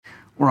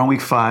we're on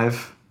week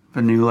 5,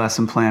 the new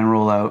lesson plan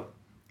rollout,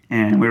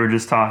 and we were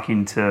just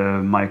talking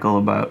to Michael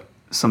about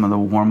some of the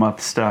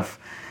warm-up stuff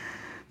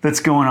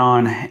that's going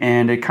on,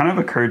 and it kind of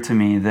occurred to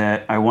me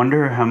that I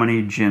wonder how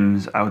many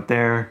gyms out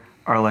there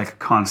are like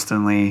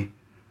constantly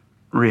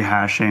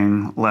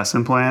rehashing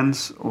lesson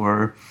plans,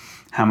 or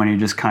how many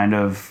just kind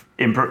of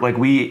like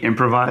we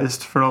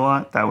improvised for a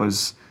lot. That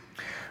was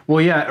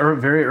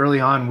very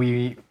early on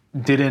we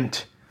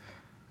didn't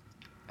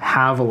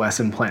have a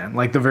lesson plan.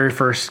 Like the very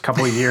first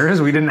couple of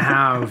years, we didn't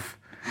have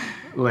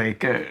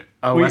like a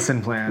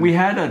lesson plan. We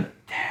had a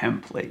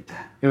template.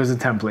 It was a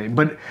template,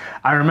 but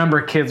I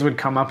remember kids would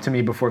come up to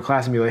me before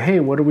class and be like, "Hey,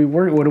 what are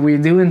we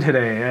doing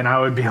today?" And I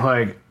would be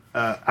like,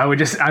 I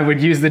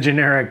would use the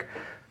generic,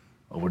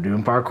 "Well, we're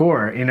doing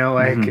parkour,"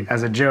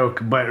 as a joke.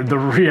 But the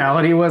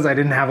reality was I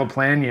didn't have a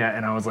plan yet,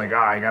 and I was like,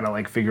 I gotta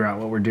like figure out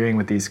what we're doing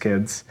with these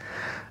kids.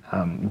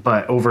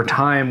 But over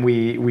time,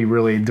 we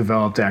really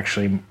developed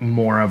actually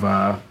more of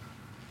a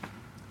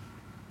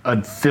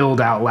filled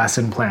out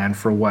lesson plan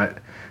for what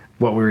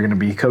we were going to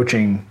be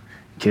coaching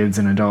kids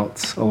and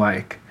adults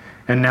alike.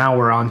 And now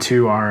we're on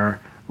to our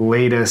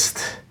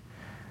latest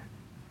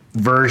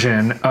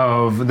version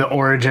of the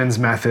Origins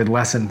Method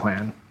lesson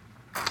plan.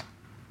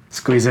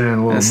 Squeezing in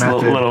a little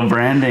method. Little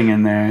branding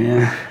in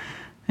there,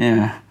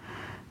 yeah.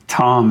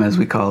 Tom, as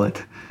we call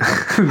it.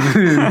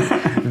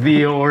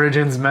 The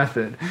Origins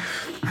Method.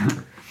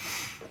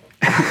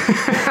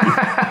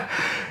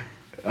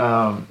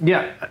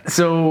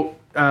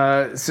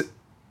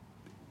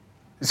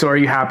 So are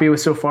you happy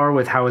with so far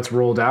with how it's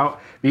rolled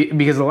out?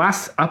 Because the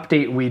last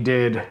update we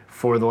did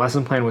for the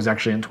lesson plan was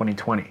actually in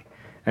 2020,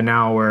 and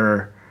now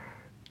we're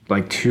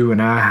like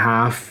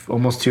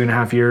almost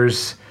 2.5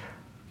 years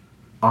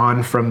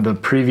on from the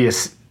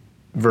previous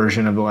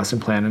version of the lesson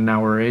plan, and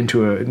now we're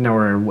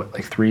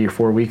like 3 or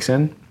 4 weeks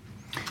in.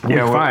 Week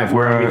 5.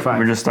 We're on week 5.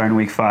 We're just starting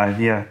week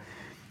 5. Yeah,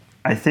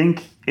 I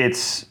think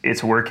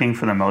it's working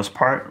for the most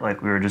part.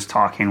 Like we were just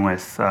talking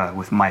with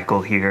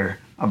Michael here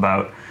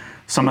about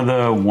some of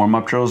the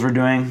warm-up drills we're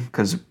doing,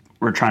 because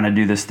we're trying to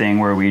do this thing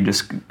where we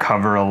just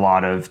cover a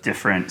lot of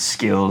different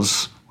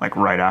skills like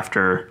right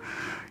after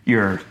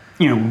your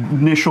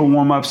initial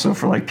warm-up. So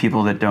for like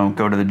people that don't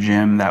go to the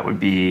gym, that would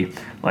be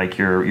like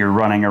you're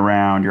running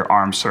around, your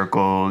arm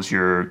circles,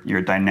 your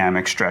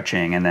dynamic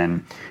stretching, and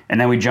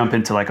then we jump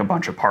into like a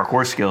bunch of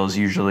parkour skills,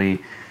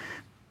 usually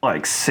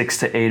like 6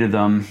 to 8 of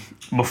them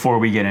before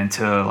we get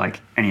into like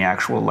any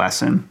actual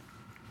lesson.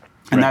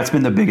 And that's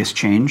been the biggest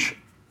change.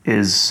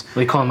 Is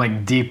they call them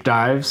like deep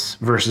dives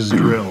versus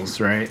drills,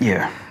 right?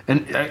 Yeah.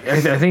 And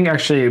I think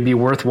actually it'd be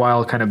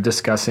worthwhile kind of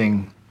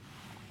discussing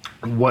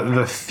what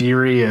the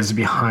theory is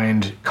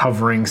behind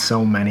covering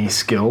so many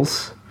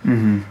skills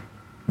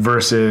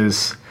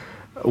versus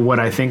what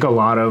I think a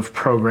lot of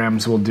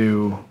programs will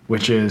do,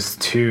 which is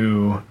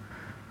to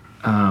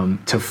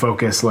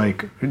focus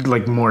like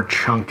more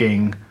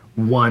chunking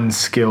one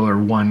skill or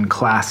one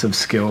class of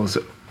skills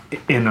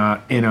in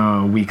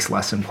a week's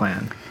lesson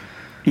plan.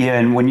 Yeah,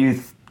 and when you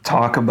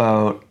talk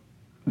about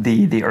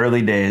the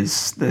early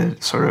days, the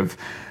sort of,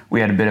 we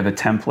had a bit of a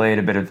template,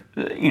 a bit of,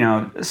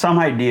 some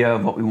idea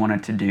of what we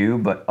wanted to do,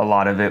 but a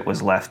lot of it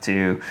was left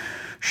to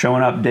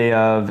showing up day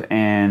of,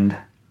 and,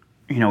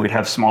 we'd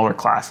have smaller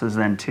classes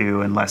then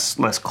too, and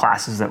less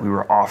classes that we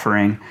were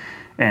offering.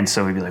 And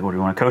so we'd be like, what do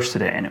we want to coach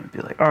today? And it would be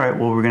like, all right,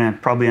 well, we're going to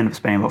probably end up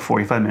spending about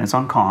 45 minutes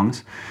on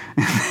Kongs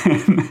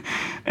and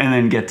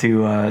then get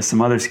to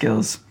some other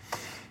skills.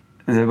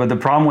 But the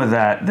problem with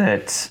that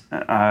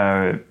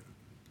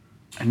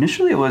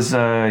initially it was, you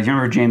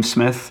remember James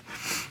Smith?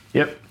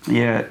 Yep.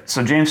 Yeah,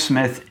 so James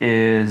Smith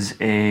is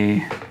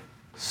a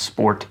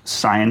sport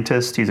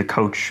scientist. He's a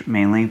coach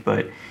mainly,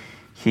 but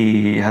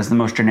he has the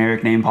most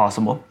generic name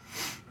possible.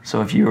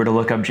 So if you were to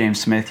look up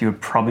James Smith, you would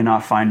probably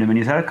not find him. And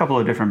he's had a couple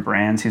of different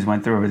brands he's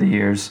went through over the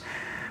years.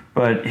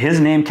 But his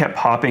name kept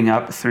popping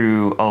up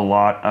through a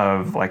lot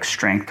of like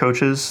strength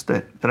coaches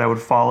that I would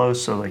follow.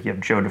 So like you have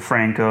Joe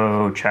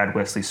DeFranco, Chad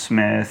Wesley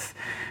Smith,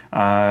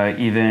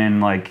 even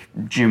like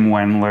Jim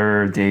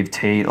Wendler, Dave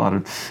Tate.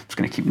 I'm just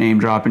gonna keep name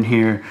dropping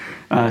here.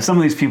 Some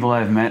of these people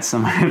I've met,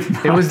 some I have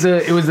not. It was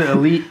the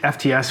Elite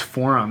FTS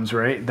forums,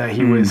 right? That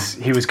he was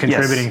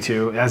contributing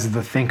to as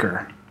the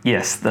thinker.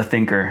 Yes, the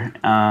thinker,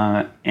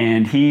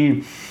 and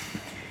he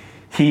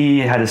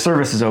had his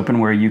services open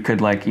where you could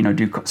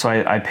do. So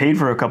I paid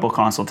for a couple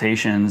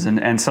consultations,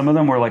 and some of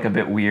them were like a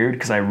bit weird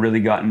because I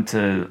really got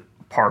into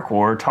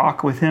parkour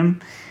talk with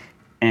him.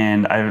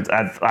 And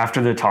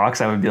after the talks,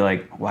 I would be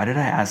like, why did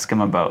I ask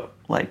him about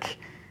like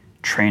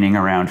training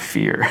around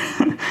fear?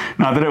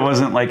 Not that it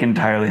wasn't like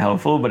entirely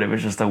helpful, but it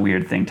was just a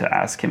weird thing to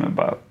ask him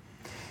about.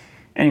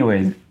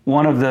 Anyway,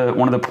 one of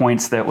the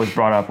points that was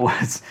brought up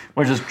was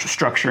just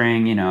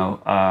structuring,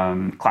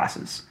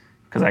 classes.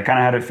 Because I kind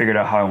of had it figured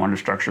out how I wanted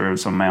to structure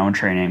some of my own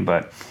training,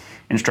 but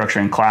in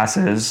structuring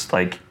classes,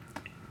 like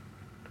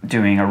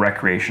doing a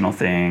recreational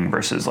thing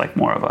versus like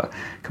more of a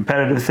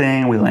competitive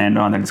thing, we land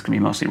on that it's going to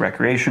be mostly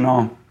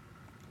recreational.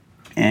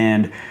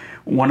 And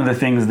one of the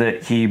things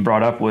that he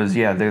brought up was,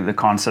 the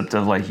concept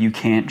of like, you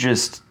can't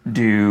just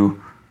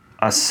do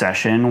a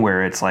session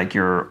where it's like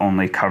you're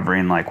only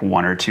covering like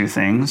one or two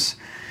things,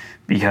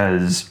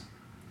 because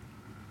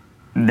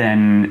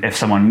then if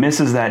someone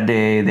misses that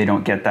day, they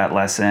don't get that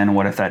lesson.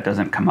 What if that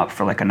doesn't come up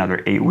for like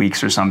another 8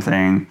 weeks or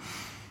something?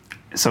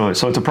 So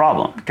it's a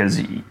problem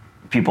because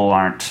people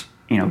aren't,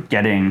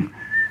 getting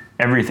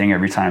everything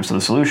every time. So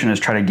the solution is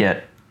try to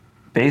get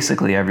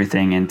basically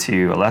everything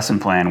into a lesson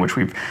plan, which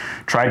we've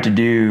tried to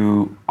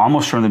do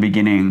almost from the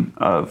beginning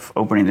of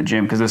opening the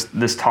gym, because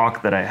this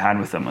talk that I had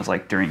with them was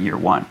like during year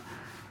one.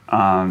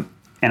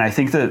 And I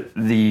think that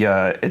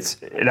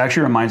it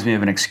actually reminds me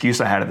of an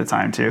excuse I had at the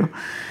time too,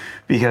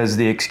 because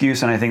the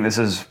excuse, and I think this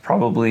is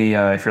probably,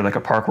 if you're like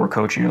a parkour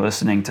coach and you're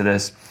listening to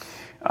this,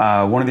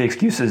 one of the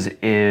excuses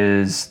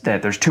is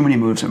that there's too many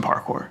moves in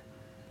parkour.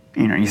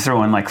 You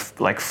throw in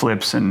like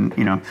flips and,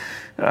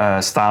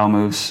 style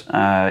moves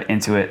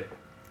into it.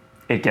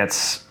 It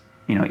gets,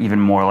 even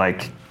more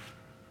like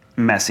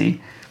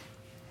messy.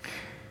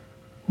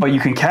 But you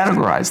can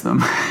categorize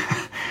them,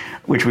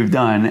 which we've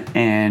done,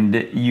 and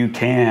you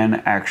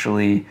can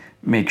actually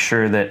make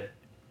sure that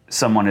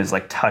someone is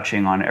like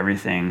touching on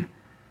everything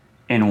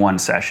in one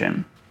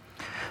session.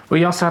 Well,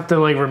 you also have to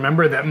like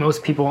remember that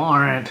most people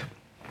aren't,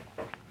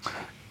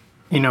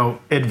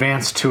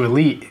 advanced to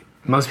elite.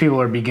 Most people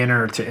are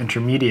beginner to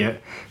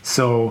intermediate.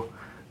 So,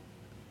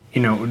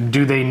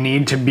 do they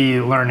need to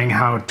be learning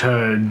how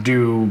to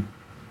do,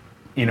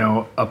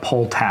 a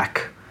pole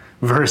tack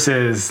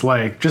versus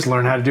like just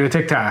learn how to do a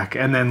tic tac,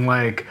 and then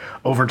like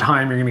over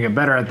time you're gonna get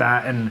better at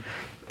that. And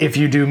if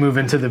you do move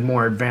into the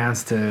more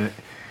advanced to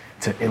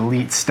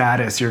elite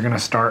status, you're gonna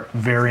start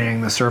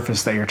varying the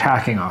surface that you're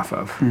tacking off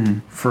of,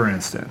 for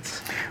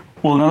instance.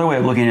 Well, another way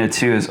of looking at it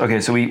too is,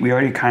 okay, so we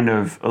already kind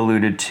of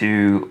alluded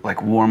to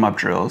like warm-up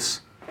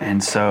drills.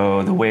 And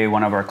so the way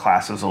one of our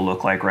classes will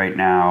look like right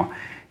now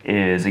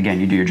is, again,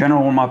 you do your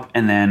general warm-up,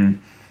 and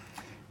then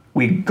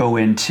we go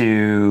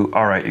into,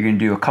 all right, you're going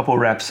to do a couple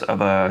reps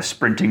of a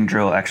sprinting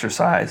drill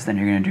exercise, then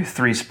you're going to do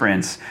 3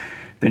 sprints,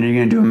 then you're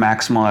going to do a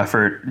maximal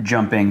effort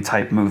jumping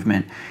type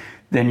movement.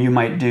 Then you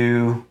might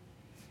do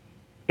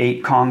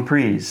 8 Kong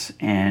Prees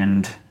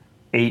and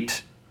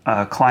 8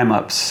 climb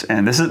ups.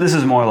 And this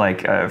is more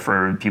like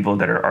for people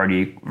that are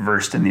already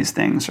versed in these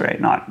things, right?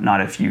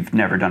 Not if you've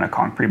never done a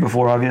Kong Pre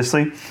before,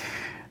 obviously.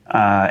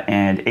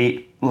 And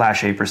 8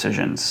 lache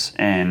precisions.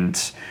 And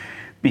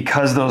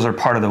because those are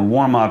part of the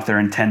warm-up, they're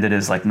intended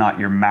as like not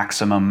your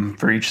maximum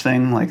for each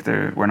thing. Like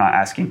we're not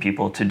asking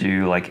people to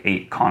do like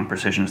 8 Kong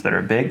precisions that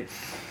are big.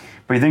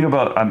 But you think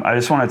about, I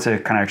just wanted to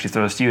kind of actually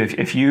throw this to you.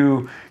 If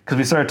you, because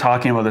we started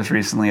talking about this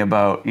recently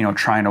about,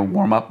 trying to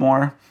warm up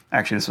more.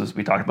 Actually,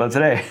 we talked about it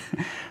today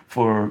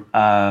for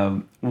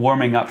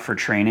warming up for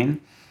training.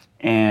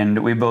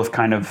 And we both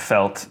kind of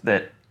felt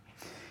that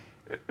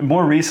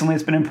more recently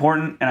it's been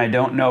important, and I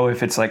don't know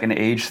if it's like an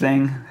age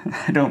thing.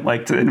 I don't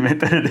like to admit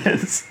that it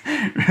is,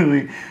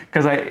 really.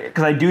 Because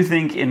I do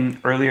think in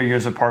earlier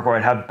years of parkour,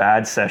 I'd have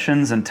bad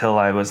sessions until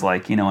I was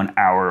like, an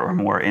hour or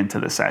more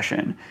into the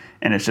session.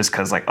 And it's just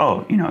because like,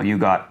 you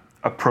got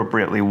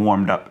appropriately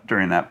warmed up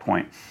during that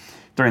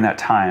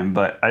time.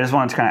 But I just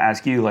wanted to kind of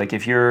ask you, like,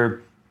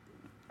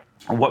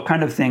 what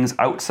kind of things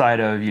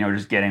outside of,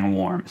 just getting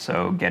warm,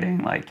 so getting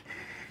like,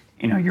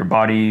 your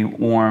body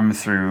warm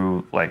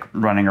through like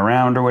running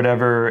around or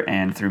whatever,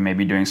 and through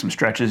maybe doing some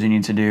stretches you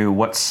need to do,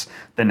 what's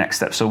the next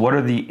step? So what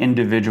are the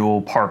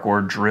individual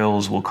parkour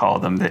drills, we'll call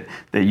them, that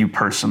you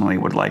personally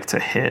would like to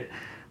hit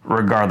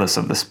regardless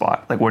of the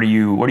spot? Like what are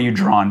you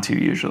drawn to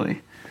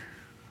usually?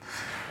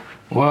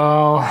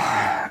 Well,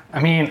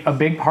 I mean, a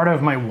big part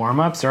of my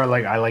warm-ups are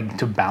like I like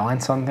to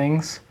balance on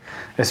things,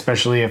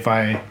 especially if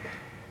I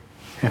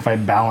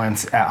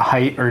balance at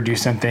height or do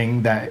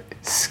something that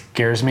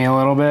scares me a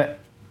little bit.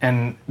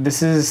 And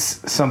this is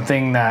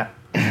something that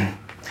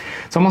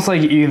it's almost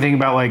like you think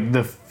about like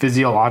the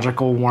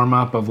physiological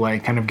warm-up of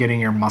like kind of getting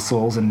your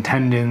muscles and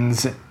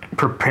tendons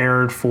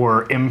prepared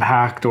for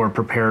impact or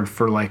prepared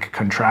for like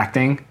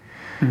contracting,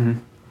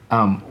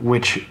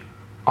 which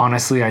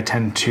honestly I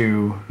tend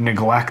to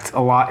neglect a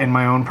lot in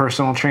my own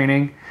personal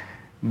training.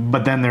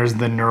 But then there's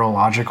the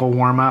neurological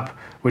warm-up,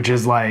 which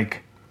is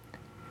like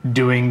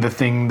doing the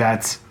thing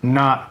that's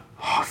not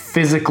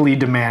physically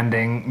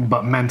demanding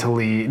but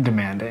mentally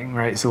demanding,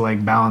 right? So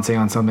like balancing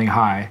on something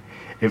high,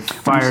 it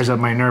fires up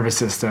my nervous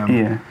system.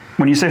 Yeah.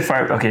 When you say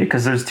fire, okay,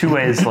 because there's 2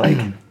 ways like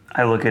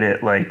I look at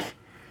it. Like,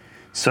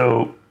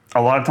 so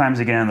a lot of times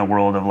again in the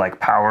world of like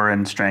power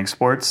and strength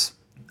sports,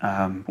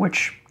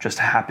 which just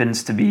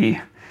happens to be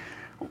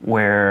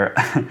where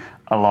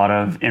a lot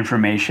of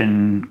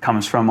information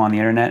comes from on the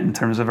internet in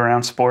terms of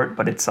around sport,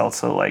 but it's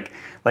also like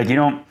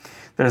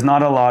there's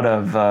not a lot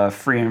of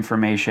free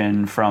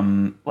information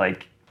from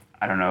like,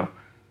 I don't know,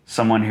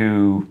 someone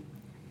who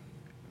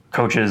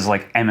coaches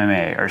like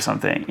MMA or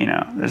something,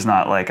 there's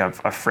not like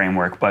a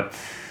framework, but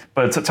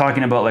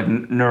talking about like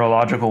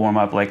neurological warm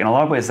up, like in a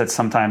lot of ways that's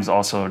sometimes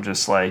also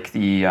just like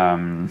the,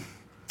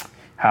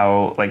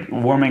 how like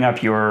warming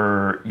up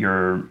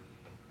your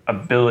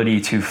ability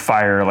to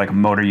fire like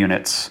motor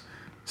units.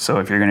 So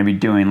if you're going to be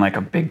doing like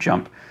a big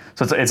jump,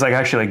 So it's like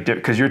actually like,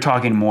 because you're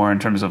talking more in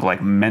terms of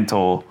like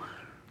mental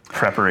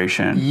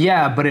preparation.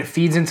 Yeah, but it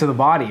feeds into the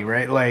body,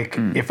 right? Like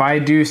if I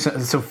do,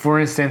 so for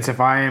instance, if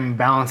I am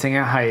balancing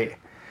at height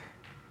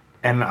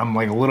and I'm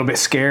like a little bit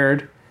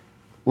scared,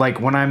 like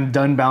when I'm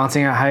done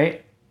balancing at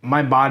height,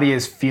 my body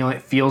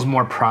feels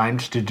more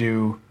primed to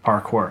do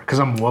parkour because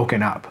I'm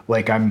woken up.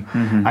 Like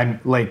I'm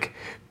like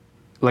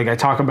I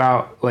talk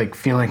about like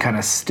feeling kind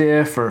of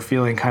stiff or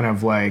feeling kind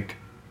of like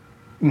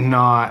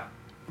not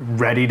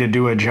ready to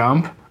do a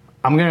jump.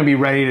 I'm going to be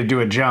ready to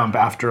do a jump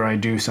after I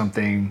do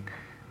something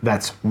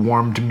that's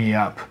warmed me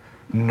up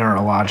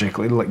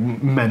neurologically, like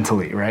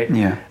mentally, right?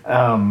 Yeah.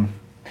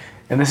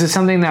 And this is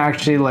something that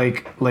actually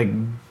like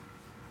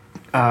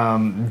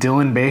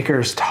Dylan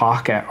Baker's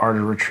talk at Art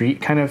of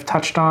Retreat kind of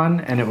touched on,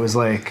 and it was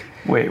like,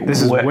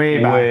 this is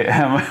way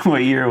back.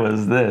 What year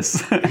was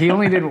this? He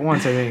only did it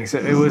once, I think. So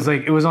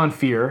it was on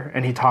fear,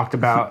 and he talked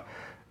about,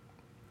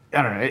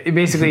 I don't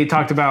know. He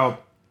talked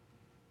about,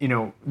 you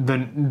know,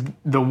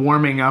 the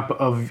warming up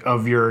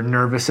of your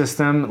nervous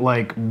system,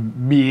 like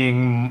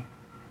being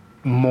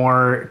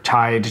more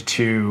tied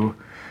to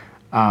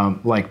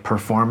like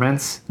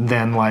performance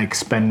than like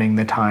spending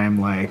the time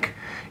like,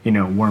 you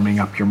know, warming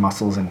up your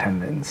muscles and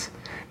tendons.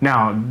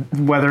 Now,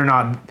 whether or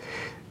not,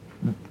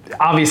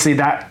 obviously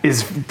that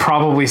is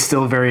probably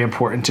still very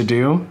important to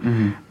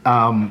do,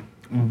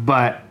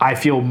 but I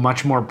feel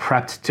much more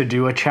prepped to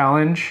do a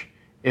challenge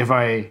if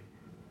I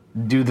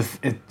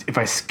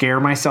scare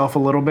myself a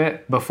little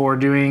bit before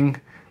doing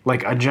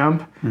like a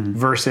jump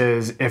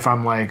versus if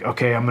I'm like,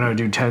 okay, I'm gonna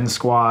do 10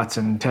 squats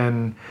and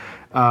 10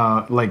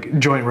 like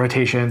joint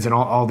rotations and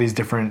all these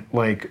different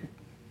like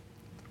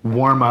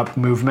warm up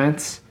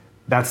movements.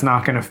 I'm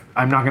not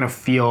gonna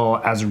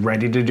feel as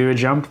ready to do a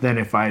jump than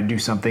if I do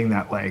something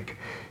that like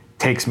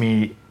takes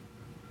me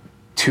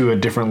to a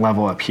different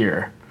level up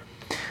here.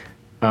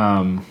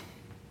 And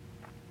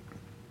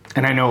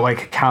I know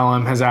like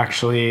Callum has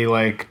actually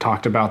like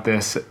talked about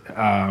this,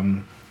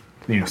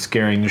 you know,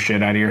 scaring the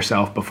shit out of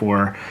yourself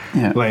before,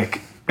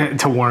 like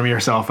to warm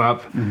yourself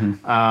up. And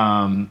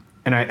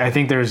I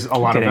think there's a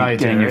lot of value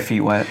to it. Getting your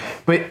feet wet.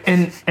 But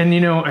and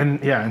you know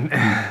and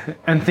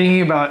and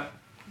thinking about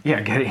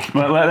getting.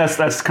 Well,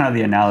 that's kind of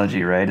the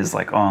analogy, right? Is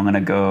like, oh, I'm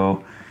gonna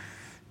go.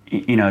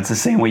 You know, it's the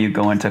same way you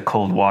go into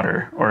cold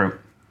water, or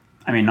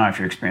I mean, not if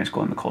you're experienced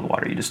going into cold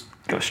water, you just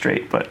go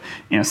straight. But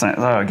you know, it's like,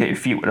 oh, get your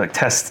feet wet. Like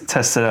test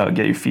it out.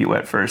 Get your feet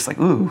wet first. Like,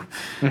 ooh,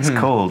 it's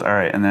cold. All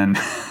right, and then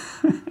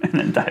and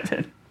then dive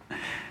in.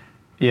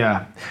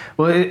 Yeah.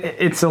 Well,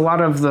 it's a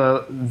lot of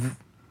the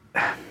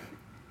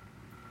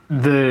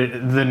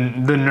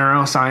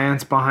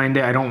neuroscience behind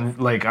it.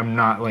 I'm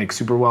not like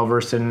super well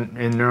versed in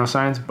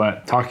neuroscience,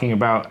 but talking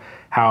about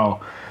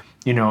how,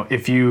 you know,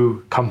 if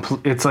you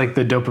it's like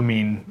the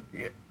dopamine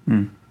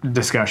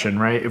discussion,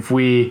 right?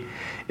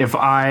 If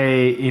I,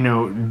 you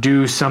know,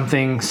 do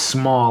something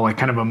small, like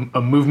kind of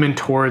a movement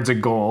towards a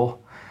goal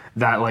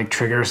that like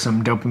triggers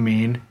some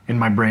dopamine in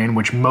my brain,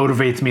 which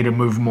motivates me to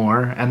move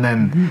more. And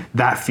then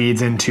that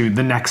feeds into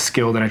the next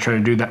skill that I try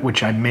to do, that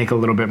which I make a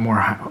little bit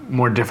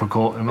more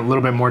difficult and a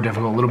little bit more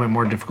difficult, a little bit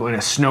more difficult. And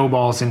it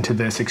snowballs into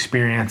this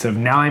experience of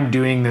now I'm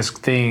doing this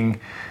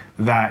thing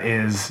that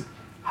is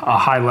a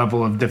high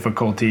level of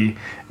difficulty,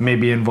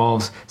 maybe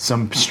involves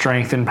some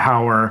strength and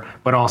power,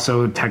 but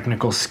also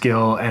technical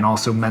skill and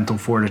also mental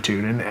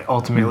fortitude. And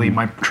ultimately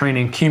my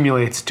training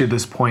accumulates to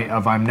this point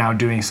of I'm now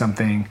doing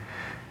something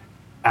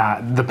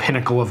at the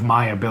pinnacle of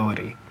my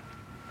ability.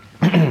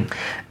 And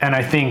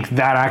I think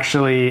that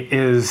actually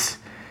is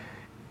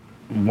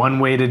one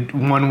way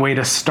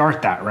to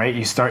start that, right?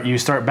 You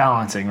start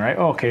balancing, right?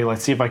 Oh, okay,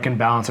 let's see if I can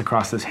balance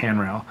across this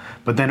handrail.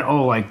 But then,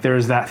 like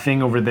there's that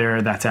thing over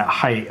there that's at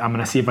height. I'm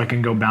gonna see if I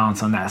can go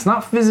balance on that. It's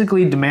not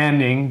physically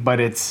demanding, but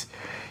it's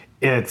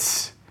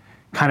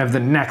kind of the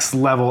next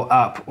level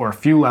up or a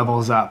few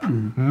levels up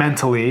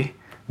mentally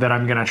that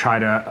I'm gonna try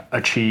to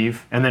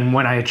achieve. And then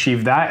when I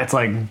achieve that, it's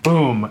like,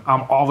 boom,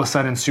 I'm all of a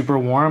sudden super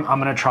warm. I'm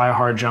gonna try a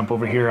hard jump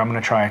over here. I'm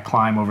gonna try a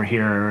climb over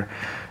here, or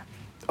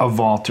a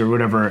vault or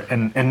whatever.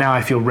 And now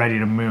I feel ready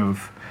to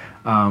move.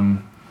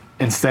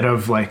 Instead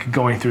of like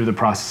going through the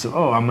process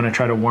of, I'm gonna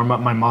try to warm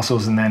up my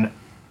muscles and then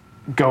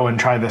go and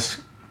try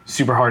this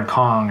super hard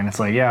Kong. And it's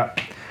like,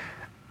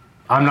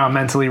 I'm not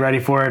mentally ready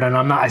for it.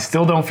 And I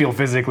still don't feel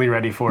physically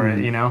ready for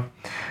it, you know?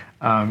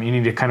 You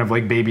need to kind of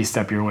like baby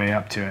step your way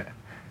up to it.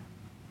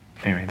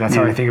 Anyway, that's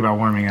how I think about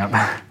warming up.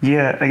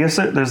 Yeah, I guess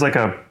there's like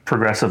a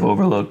progressive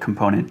overload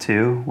component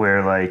too,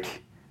 where like,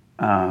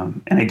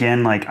 and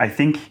again, like I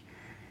think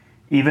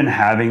even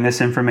having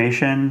this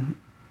information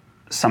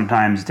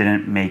sometimes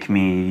didn't make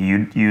me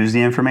use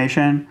the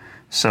information.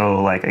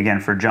 So like, again,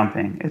 for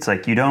jumping, it's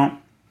like you don't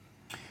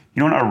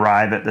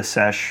arrive at the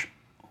sesh,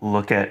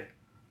 look at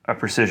a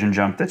precision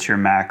jump that's your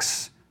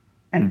max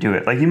and do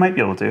it. Like you might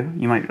be able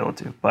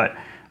to, but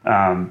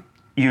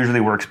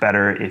usually works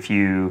better if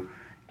you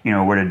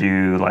were to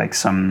do like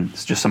some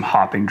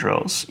hopping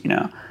drills,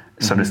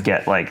 so just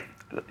get like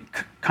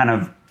kind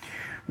of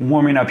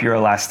warming up your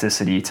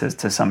elasticity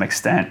to some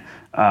extent.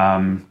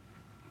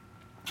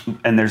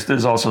 and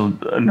there's also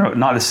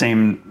not the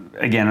same.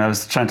 Again, I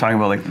was trying to talk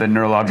about like the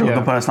neurological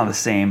component's not the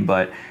same,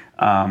 but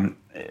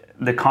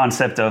the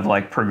concept of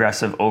like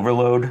progressive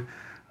overload.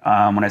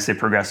 When I say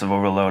progressive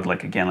overload,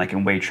 like again, like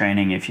in weight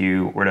training, if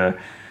you were to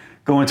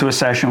go into a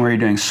session where you're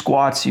doing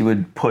squats, you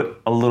would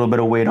put a little bit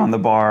of weight on the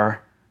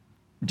bar,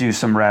 do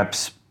some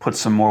reps, put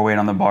some more weight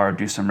on the bar,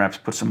 do some reps,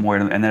 put some more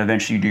weight on, and then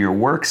eventually you do your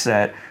work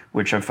set,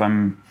 which if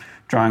I'm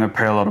drawing a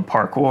parallel to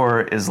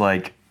parkour is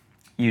like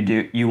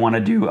you want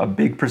to do a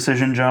big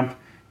precision jump,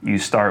 you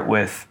start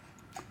with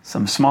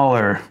some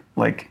smaller,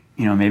 like,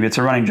 you know, maybe it's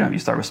a running jump, you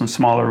start with some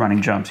smaller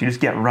running jumps, you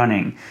just get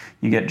running,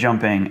 you get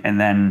jumping, and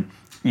then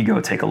you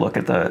go take a look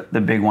at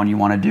the big one you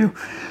want to do.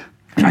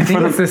 I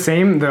think it's the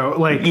same though.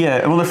 Like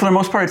yeah, well, for the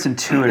most part, it's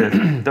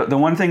intuitive. The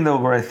one thing though,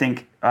 where I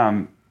think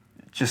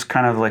just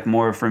kind of like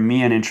more for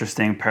me an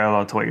interesting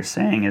parallel to what you're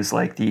saying is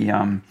like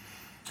the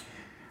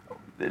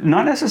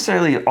not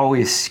necessarily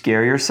always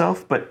scare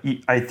yourself, but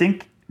I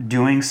think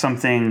doing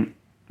something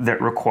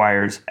that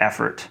requires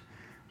effort,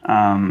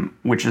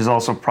 which is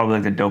also probably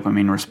like the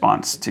dopamine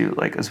response to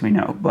like as we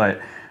know, but.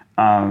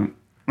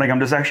 Like I'm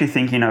just actually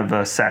thinking of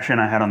a session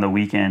I had on the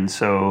weekend.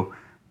 So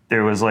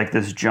there was like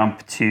this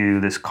jump to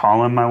this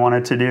column I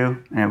wanted to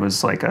do, and it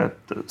was like a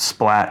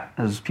splat,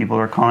 as people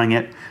are calling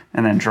it,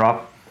 and then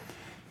drop.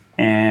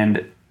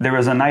 And there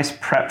was a nice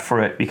prep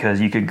for it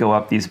because you could go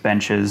up these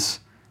benches,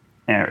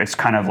 and it's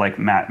kind of like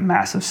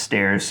massive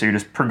stairs. So you're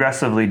just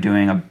progressively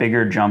doing a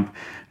bigger jump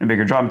and a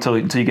bigger drop until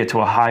you get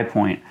to a high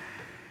point.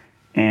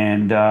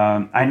 And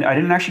I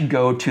didn't actually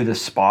go to the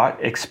spot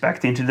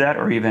expecting to do that,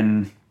 or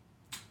even.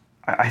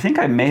 I think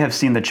I may have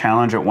seen the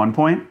challenge at one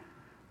point,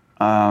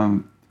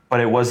 but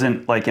it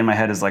wasn't like in my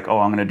head as like, oh,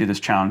 I'm going to do this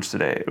challenge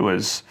today. It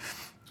was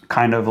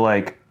kind of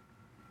like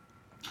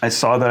I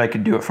saw that I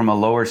could do it from a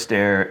lower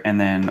stair,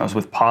 and then I was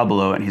with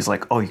Pablo, and he's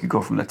like, oh, you could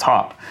go from the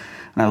top.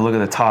 And I look at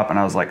the top, and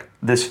I was like,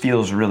 this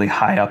feels really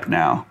high up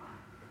now,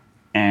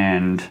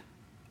 and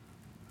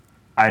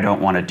I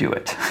don't want to do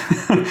it.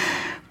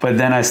 But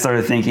then I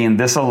started thinking,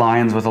 this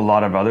aligns with a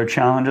lot of other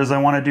challenges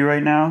I want to do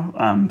right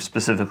now,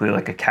 specifically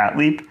like a cat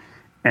leap.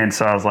 And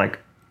so I was like,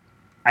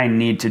 I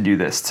need to do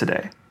this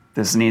today.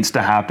 This needs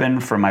to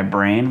happen for my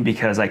brain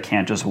because I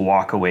can't just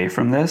walk away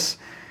from this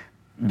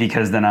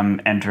because then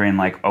I'm entering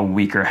like a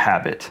weaker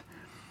habit.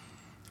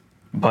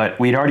 But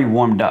we'd already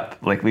warmed up.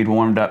 Like we'd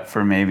warmed up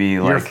for maybe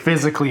like... You're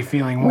physically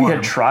feeling warm. We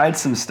had tried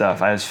some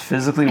stuff. I was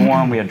physically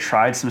warm. We had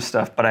tried some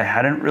stuff, but I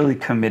hadn't really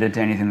committed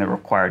to anything that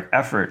required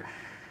effort.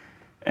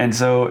 And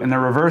so in the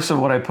reverse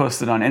of what I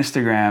posted on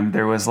Instagram,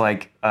 there was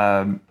like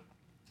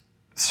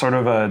sort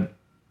of a...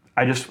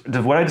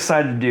 what I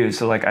decided to do,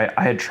 so like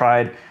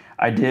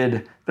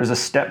there's a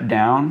step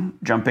down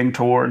jumping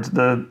towards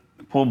the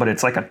pool, but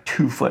it's like a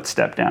 2-foot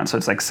step down. So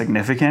it's like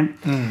significant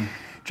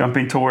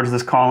jumping towards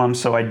this column.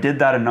 So I did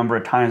that a number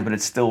of times, but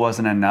it still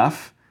wasn't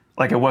enough.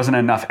 Like it wasn't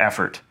enough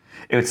effort.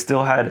 It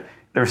still had,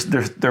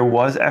 there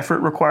was effort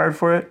required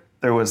for it.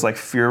 There was like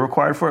fear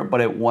required for it,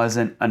 but it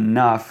wasn't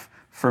enough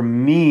for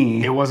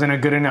me. It wasn't a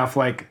good enough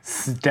like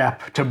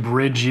step to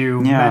bridge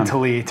you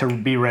mentally to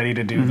be ready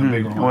to do the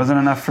big one. It wasn't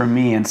enough for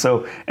me. And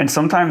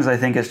sometimes I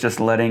think it's just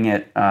letting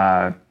it,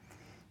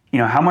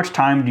 how much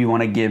time do you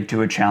want to give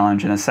to a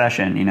challenge in a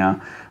session,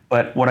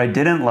 But what I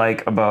didn't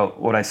like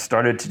about what I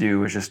started to do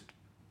was just,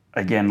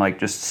 again, like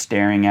just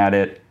staring at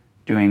it,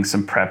 doing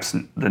some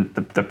preps,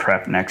 the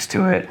prep next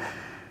to it.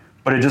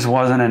 But it just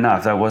wasn't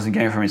enough. That wasn't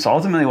getting it for me. So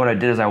ultimately what I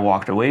did is I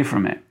walked away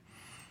from it.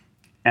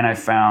 And I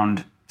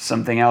found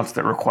something else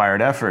that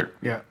required effort.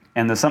 Yeah.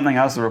 And the something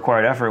else that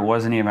required effort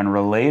wasn't even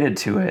related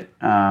to it.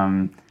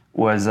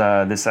 Was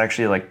this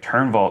actually like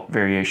turn vault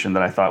variation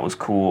that I thought was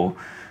cool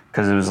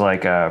because it was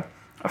like a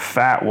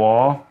fat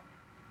wall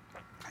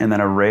and then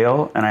a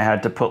rail, and I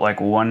had to put like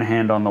one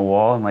hand on the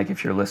wall. And like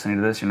if you're listening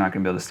to this, you're not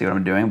gonna be able to see what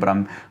I'm doing, but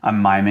I'm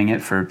miming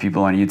it for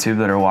people on YouTube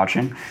that are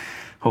watching.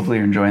 Hopefully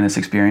you're enjoying this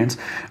experience.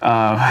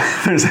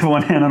 There's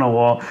one hand on a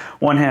wall,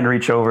 one hand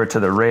reach over to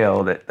the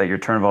rail that you're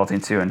turn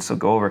vaulting to, and so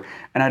go over.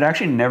 And I'd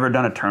actually never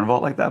done a turn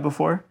vault like that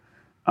before,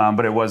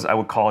 but I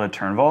would call it a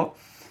turn vault.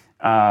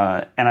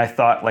 And I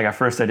thought, like at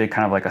first I did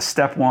kind of like a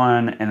step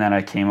one, and then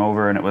I came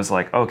over and it was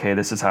like, okay,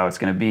 this is how it's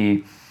gonna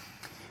be.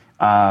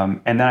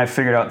 And then I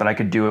figured out that I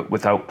could do it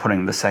without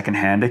putting the second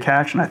hand to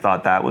catch, and I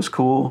thought that was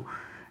cool.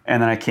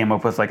 And then I came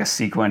up with like a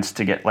sequence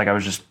to get, like I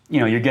was just,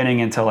 you're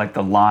getting into like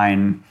the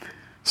line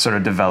sort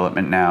of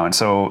development now. And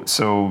so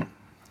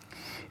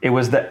it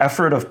was the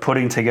effort of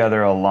putting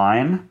together a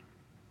line,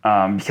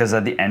 because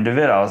at the end of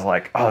it, I was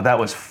like, oh, that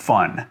was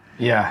fun.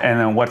 Yeah. And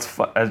then what's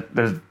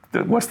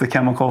the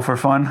chemical for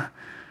fun?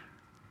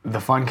 The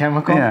fun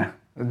chemical? Yeah.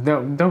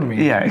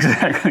 Dopamine. Yeah,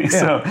 exactly.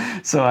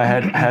 Yeah. So I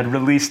had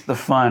released the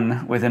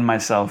fun within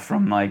myself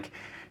from like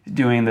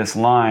doing this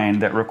line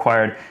that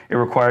required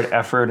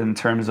effort in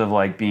terms of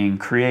like being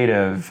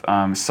creative,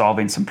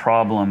 solving some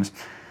problems.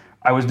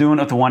 I was doing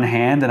it with one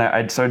hand, and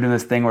I started doing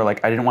this thing where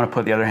like I didn't want to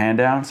put the other hand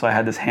down, so I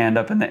had this hand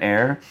up in the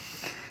air,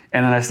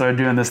 And then I started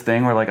doing this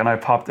thing where like, and I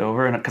popped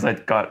over, and because I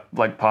got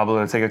like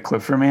Pablo to take a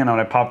clip for me, and when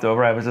I popped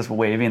over, I was just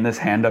waving this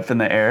hand up in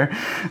the air,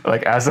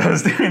 like as I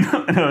was doing it,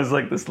 and I was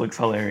like, this looks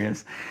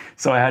hilarious.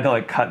 So I had to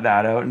like cut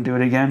that out and do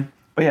it again.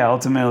 But yeah,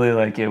 ultimately,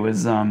 like it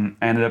was, I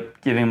ended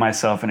up giving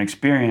myself an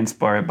experience,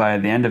 but by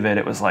the end of it,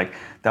 it was like,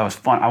 that was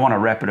fun. I want to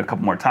rep it a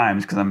couple more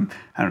times because I'm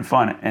having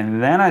fun.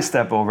 And then I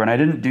step over, and I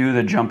didn't do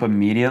the jump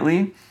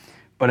immediately,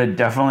 but it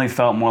definitely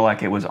felt more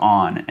like it was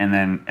on. And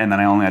then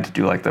I only had to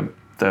do like the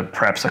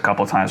preps a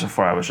couple times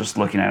before I was just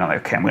looking at it like,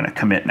 okay, I'm going to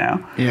commit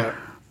now. Yeah.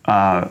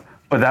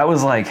 But that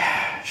was like,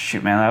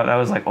 shoot, man, that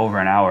was like over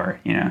an hour,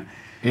 you know,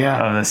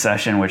 of the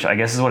session, which I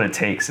guess is what it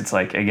takes. It's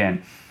like,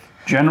 again,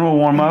 general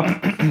warm-up,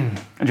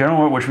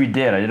 which we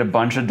did. I did a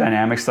bunch of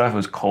dynamic stuff. It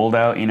was cold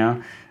out, you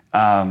know.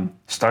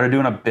 Started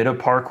doing a bit of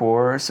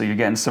parkour, so you're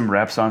getting some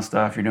reps on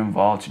stuff. You're doing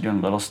vaults, you're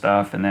doing little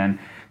stuff, and then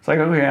it's like,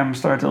 okay, I'm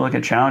starting to look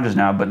at challenges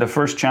now. But the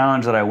first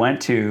challenge that I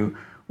went to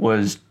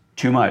was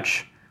too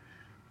much.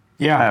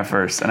 Yeah. At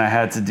first, and I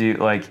had to do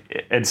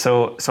like, and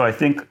so I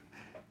think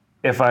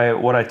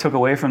what I took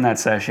away from that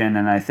session,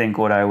 and I think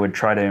what I would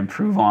try to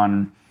improve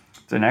on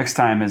the next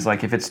time is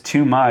like, if it's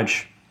too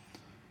much,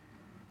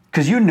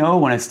 because you know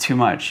when it's too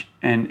much,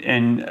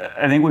 and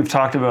I think we've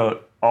talked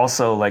about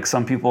also like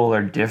some people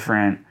are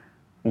different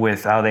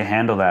with how they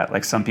handle that.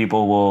 Like some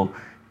people will,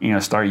 you know,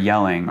 start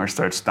yelling or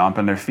start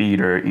stomping their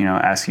feet or, you know,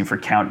 asking for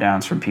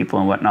countdowns from people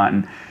and whatnot,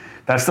 and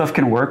that stuff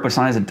can work, but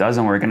sometimes it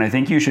doesn't work. And I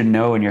think you should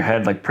know in your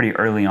head like pretty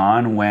early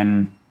on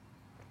when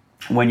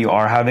you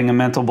are having a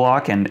mental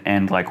block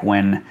and like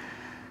when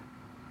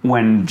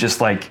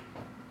just like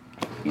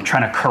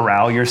trying to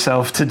corral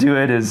yourself to do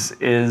it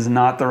is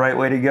not the right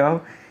way to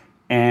go.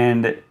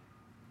 And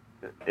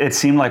it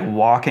seemed like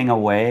walking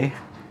away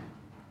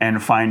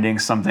and finding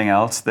something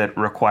else that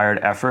required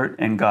effort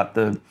and got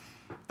the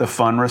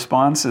fun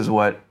response is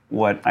what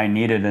I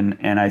needed.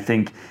 And I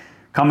think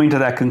coming to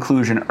that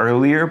conclusion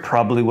earlier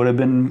probably would have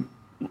been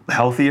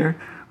healthier.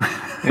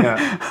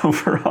 Yeah.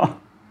 Overall.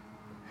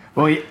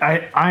 Well,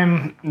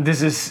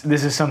 this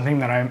is something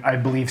that I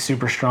believe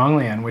super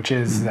strongly in, which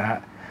is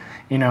that,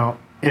 you know,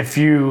 if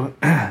you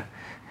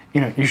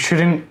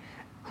shouldn't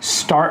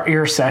start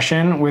your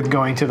session with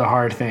going to the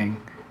hard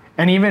thing.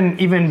 And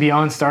even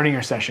beyond starting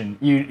your session,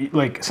 you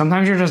like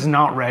sometimes you're just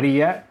not ready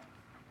yet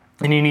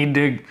and you need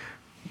to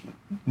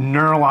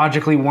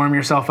neurologically warm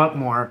yourself up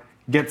more,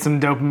 get some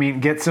dopamine,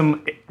 get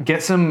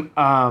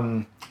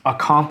some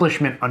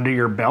accomplishment under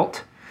your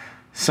belt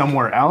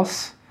somewhere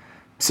else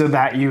so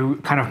that you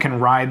kind of can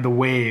ride the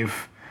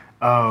wave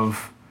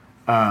of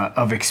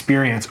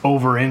experience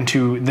over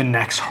into the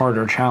next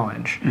harder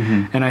challenge.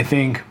 Mm-hmm. And I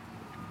think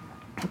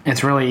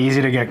it's really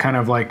easy to get kind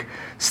of like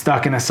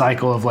stuck in a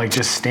cycle of like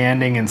just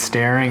standing and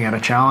staring at a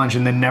challenge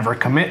and then never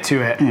commit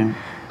to it,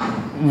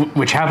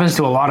 which happens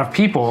to a lot of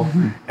people.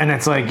 Mm-hmm. And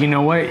it's like, you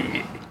know what?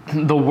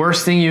 The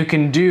worst thing you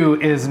can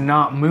do is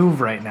not move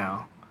right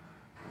now,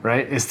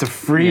 right? Is to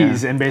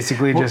freeze and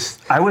basically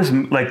I was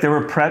like, there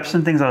were preps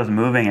and things I was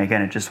moving.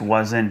 Again, it just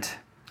wasn't.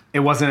 It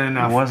wasn't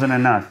enough. It wasn't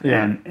enough.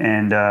 Yeah.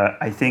 And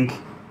I think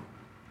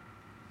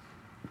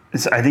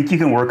you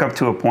can work up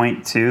to a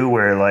point too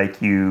where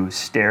like you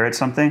stare at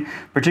something,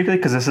 particularly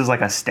because this is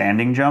like a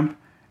standing jump,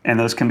 and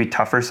those can be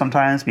tougher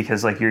sometimes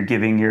because like you're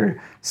giving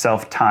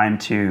yourself time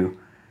to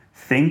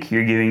think.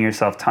 You're giving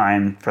yourself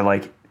time for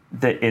like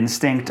the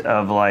instinct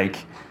of like,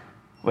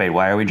 wait,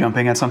 why are we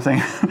jumping at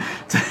something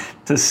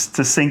to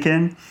sink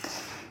in?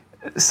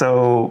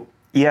 So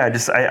yeah,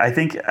 I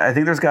think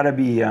there's got to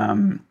be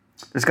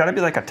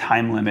like a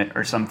time limit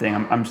or something.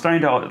 I'm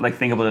starting to like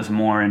think about this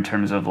more in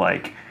terms of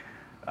like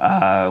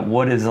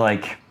what is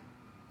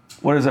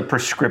a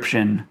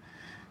prescription,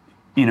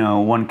 you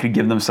know, one could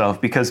give themselves,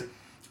 because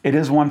it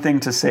is one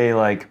thing to say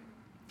like,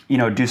 you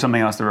know, do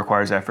something else that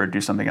requires effort, do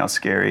something else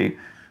scary,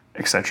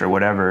 etc.,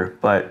 whatever,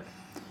 but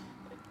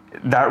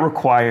that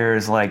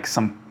requires like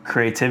some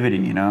creativity,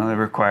 you know, it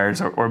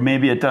requires, or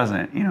maybe it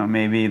doesn't, you know,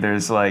 maybe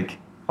there's like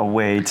a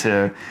way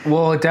to.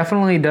 Well, it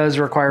definitely does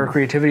require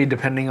creativity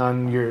depending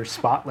on your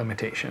spot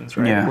limitations,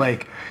 right? Yeah.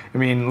 Like, I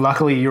mean,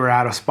 luckily you were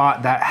at a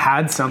spot that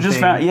had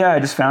something. I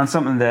just found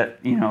something that,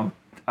 you know,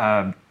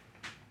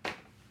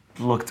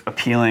 looked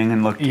appealing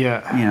and looked, you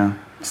know,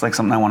 it's like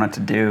something I wanted to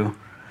do.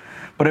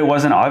 But it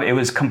wasn't, it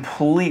was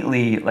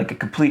completely like a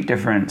complete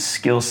different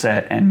skill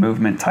set and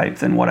movement type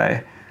than what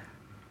I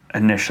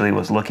initially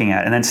was looking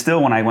at. And then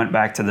still when I went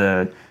back to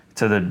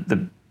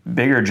the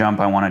bigger jump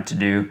I wanted to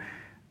do,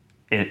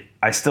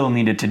 I still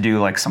needed to do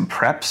like some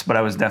preps, but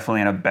I was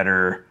definitely I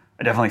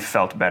definitely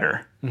felt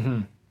better.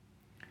 Mm-hmm.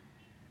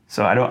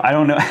 So I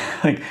don't know,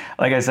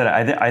 like I said,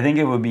 I think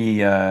it would be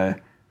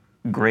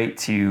great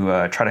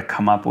to try to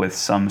come up with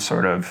some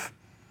sort of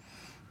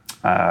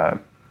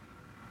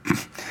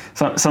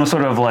some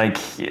sort of like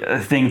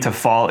thing to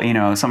follow, you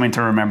know, something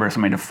to remember,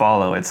 something to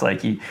follow. It's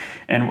like,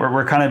 and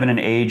we're kind of in an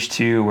age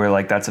too where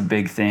like that's a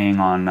big thing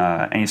on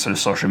any sort of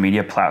social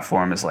media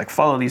platform is like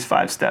follow these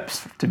 5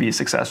 steps to be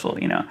successful,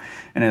 you know.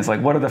 And it's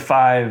like, what are the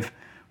five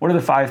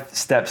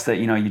steps that,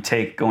 you know, you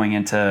take going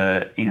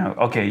into, you know,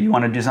 okay, you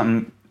want to do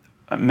something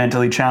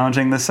mentally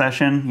challenging this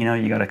session. You know,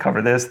 you got to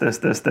cover this.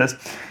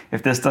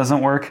 If this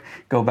doesn't work,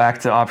 go back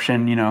to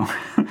option,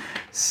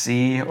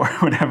 C or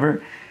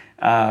whatever.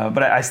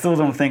 But I still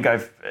don't think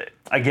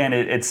again,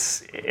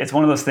 it's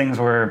one of those things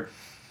where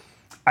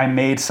I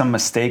made some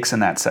mistakes in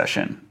that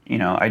session.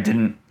 I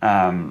didn't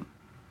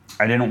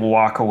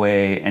walk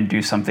away and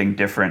do something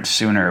different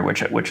sooner,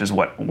 which is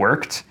what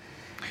worked.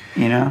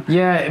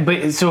 Yeah,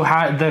 but so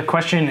the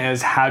question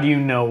is, how do you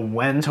know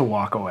when to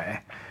walk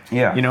away?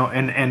 Yeah.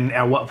 And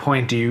at what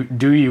point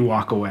do you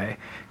walk away?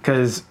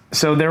 Because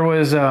so there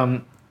was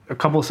a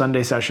couple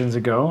Sunday sessions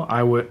ago,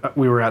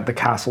 we were at the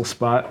Castle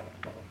spot.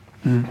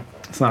 Mm.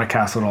 It's not a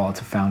castle at all; it's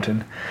a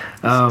fountain.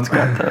 It's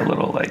got the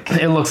little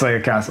It looks like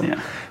a castle.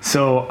 Yeah.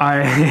 So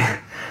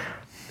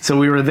so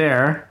we were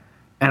there,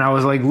 and I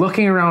was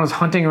looking around, I was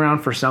hunting around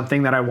for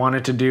something that I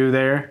wanted to do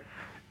there.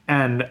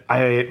 And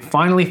I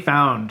finally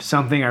found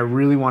something I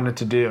really wanted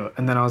to do.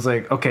 And then I was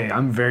like, okay,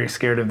 I'm very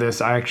scared of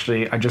this. I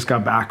just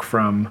got back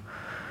from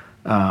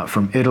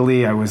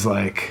Italy. I was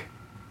I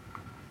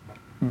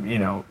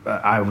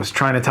was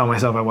trying to tell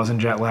myself I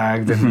wasn't jet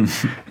lagged. And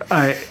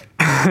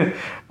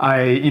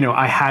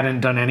I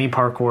hadn't done any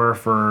parkour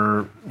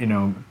for,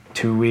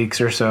 2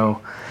 weeks or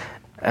so.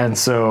 And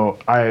so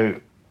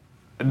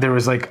there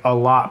was a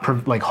lot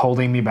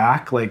holding me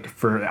back,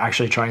 for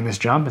actually trying this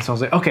jump. And so I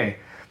was like, okay,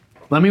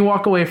 let me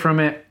walk away from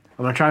it.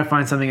 I'm going to try to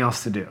find something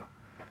else to do.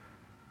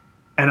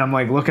 And I'm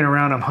looking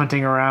around, I'm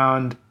hunting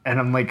around, and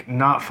I'm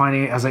not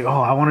finding it. I was like,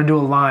 oh, I want to do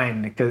a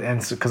line.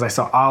 Because I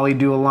saw Ali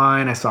do a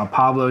line, I saw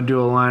Pablo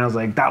do a line. I was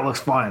like, that looks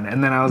fun.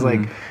 And then I was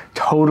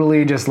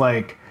totally just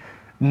I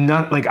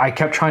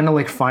kept trying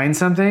to find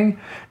something.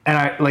 And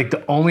I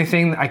the only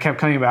thing I kept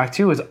coming back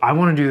to was, I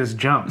want to do this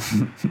jump.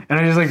 And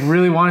I just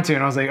really wanted to.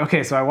 And I was like,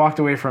 okay, so I walked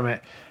away from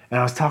it. And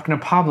I was talking to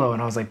Pablo,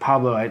 and I was like,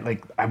 Pablo,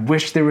 I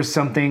wish there was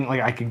something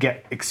I could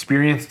get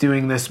experience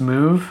doing this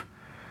move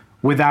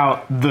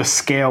without the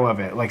scale of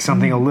it,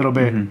 something a little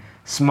bit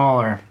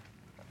smaller.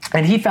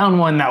 And he found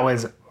one that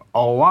was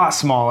a lot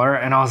smaller,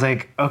 and I was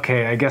like,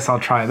 okay, I guess I'll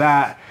try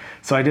that.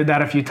 So I did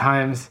that a few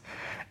times,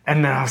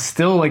 and then I was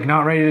still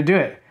not ready to do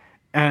it.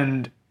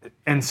 And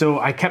so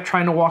I kept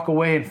trying to walk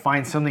away and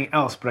find something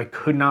else, but I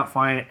could not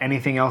find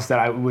anything else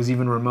that was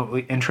even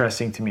remotely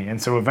interesting to me.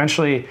 And so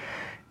eventually,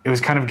 it was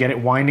kind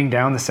of winding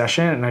down the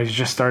session, and I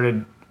just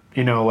started,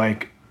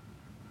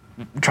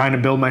 trying to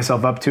build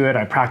myself up to it.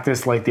 I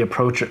practiced the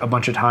approach a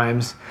bunch of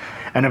times,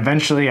 and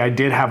eventually I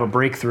did have a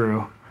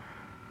breakthrough,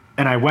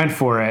 and I went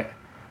for it.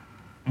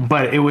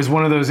 But it was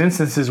one of those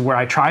instances where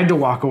I tried to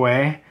walk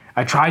away,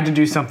 I tried to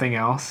do something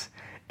else,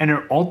 and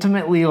it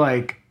ultimately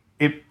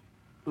it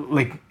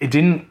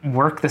didn't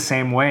work the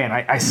same way, and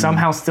I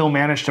somehow still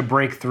managed to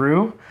break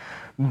through.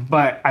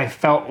 But I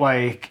felt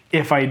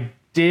if I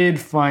did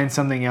find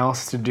something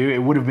else to do, it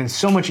would have been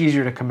so much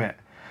easier to commit.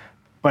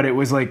 But it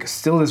was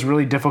still this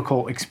really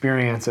difficult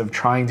experience of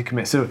trying to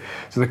commit. So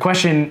the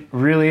question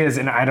really is,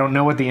 and I don't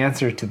know what the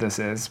answer to this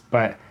is,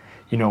 but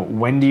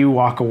when do you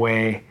walk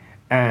away?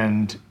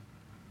 And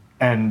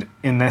in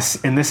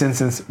this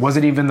instance, was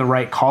it even the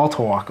right call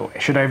to walk away?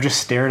 Should I have just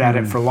stared at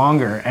it for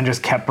longer and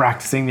just kept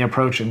practicing the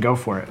approach and go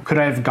for it? Could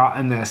I have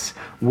gotten this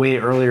way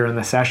earlier in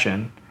the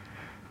session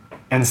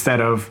instead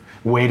of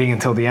waiting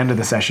until the end of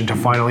the session to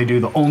finally do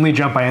the only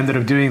jump I ended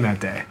up doing that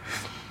day?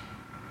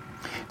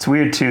 It's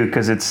weird too,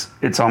 because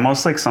it's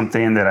almost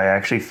something that I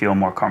actually feel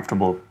more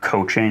comfortable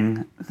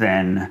coaching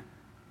than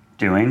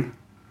doing.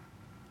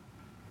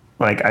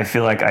 I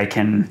feel I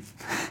can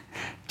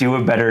do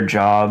a better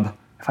job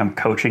if I'm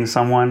coaching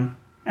someone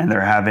and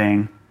they're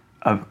having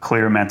a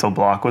clear mental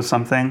block with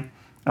something,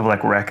 of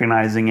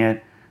recognizing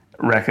it,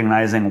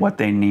 recognizing what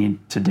they need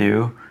to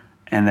do,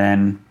 and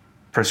then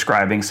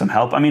prescribing some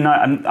help. I mean,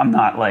 I'm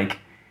not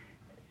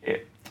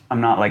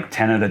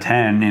 10 out of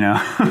 10,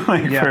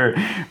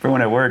 for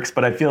when it works.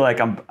 But I feel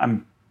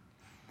I'm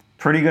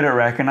pretty good at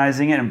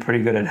recognizing it and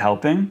pretty good at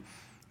helping.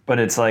 But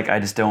it's I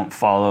just don't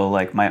follow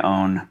my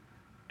own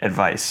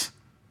advice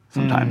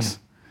sometimes,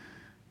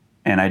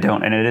 and I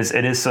don't. And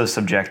it is so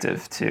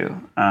subjective too.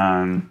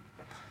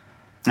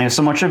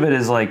 So much of it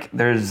is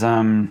there's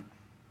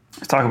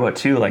let's talk about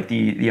too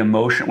the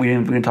emotion. We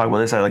didn't talk about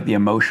this. I the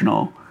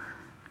emotional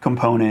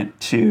component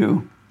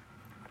to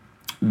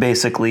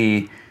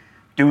basically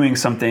doing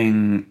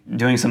something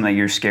that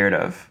you're scared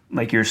of.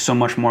 You're so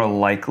much more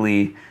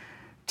likely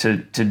to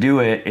do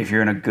it if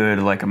you're in a good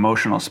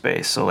emotional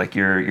space. So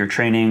you're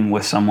training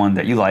with someone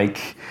that you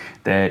like,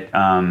 that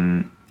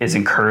is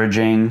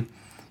encouraging,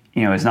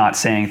 is not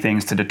saying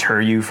things to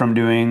deter you from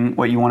doing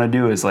what you want to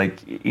do, is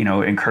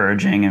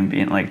encouraging and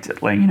being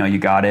you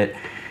got it.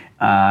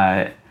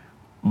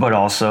 But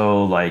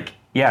also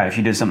yeah, if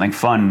you did something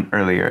fun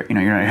earlier,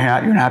 you're in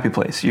a happy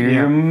place.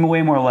 You're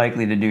way more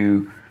likely to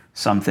do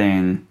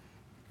something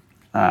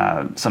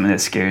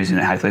that scares you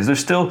in a happy place.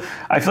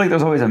 I feel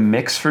there's always a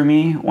mix for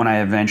me when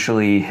I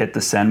eventually hit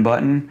the send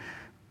button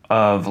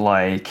of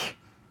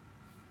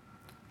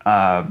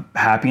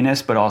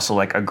happiness, but also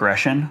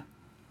aggression.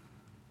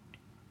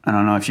 I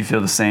don't know if you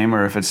feel the same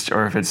or if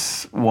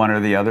it's one or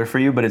the other for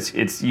you, but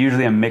it's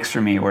usually a mix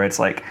for me where it's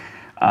like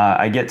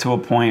I get to a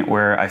point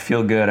where I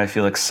feel good, I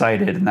feel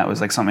excited, and that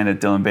was like something that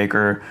Dylan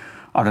Baker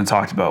often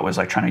talked about, was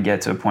like trying to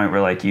get to a point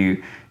where like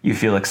you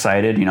feel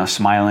excited,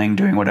 smiling,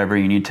 doing whatever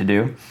you need to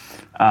do.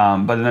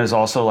 But then there's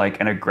also like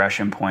an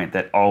aggression point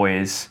that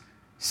always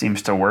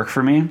seems to work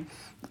for me,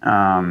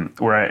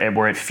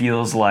 where it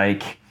feels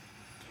like,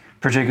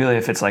 particularly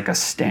if it's like a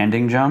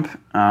standing jump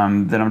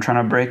that I'm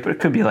trying to break, but it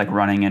could be like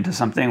running into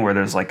something where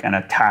there's like an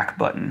attack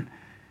button,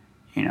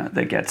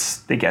 that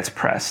gets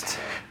pressed.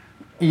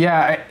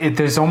 Yeah,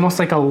 there's almost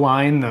like a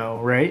line though,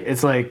 right?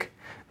 It's like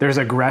there's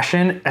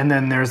aggression, and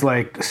then there's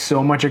like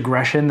so much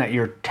aggression that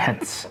you're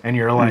tense, and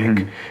you're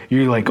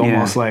like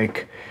almost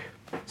like.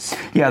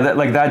 Yeah,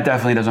 that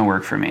definitely doesn't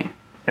work for me.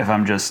 If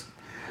I'm just,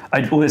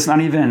 it's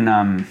not even.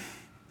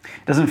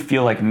 It doesn't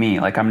feel like me.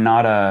 Like I'm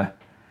not a.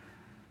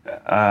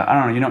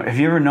 I don't know. Have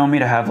you ever known me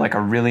to have like a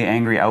really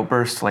angry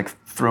outburst, like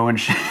throwing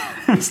shit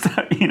and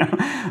stuff?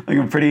 Like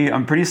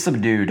I'm pretty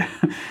subdued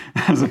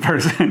as a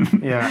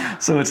person. Yeah.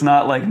 So it's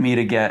not like me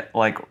to get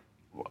like,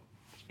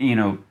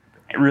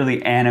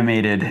 really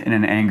animated in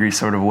an angry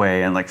sort of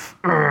way and like,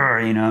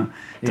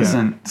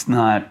 doesn't.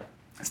 Yeah.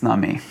 It's not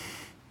me.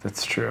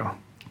 That's true.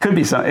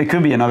 It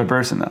could be another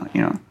person though.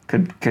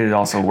 Could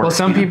also work.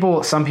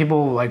 Well, some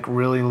people like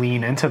really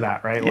lean into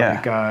that, right?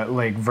 Yeah.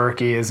 Like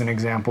Verke is an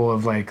example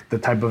of like the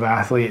type of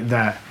athlete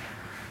that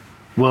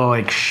will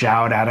like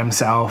shout at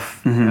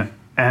himself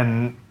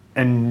and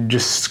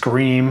just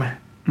scream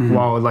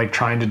while like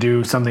trying to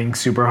do something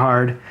super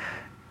hard,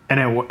 and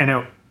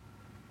it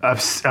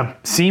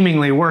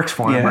seemingly works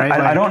for him, right?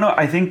 I don't know.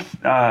 I think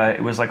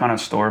it was like on a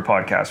Store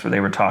podcast where they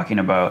were talking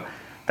about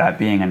that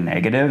being a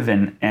negative,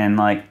 and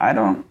like I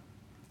don't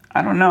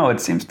know. It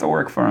seems to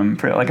work for him.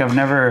 Like I've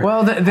never.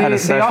 Well,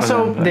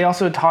 they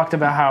also talked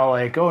about how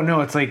like, oh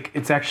no, it's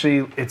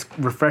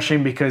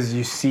refreshing because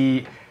you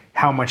see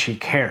how much he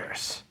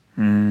cares,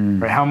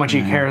 right? How much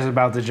he cares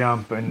about the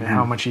jump and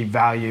how much he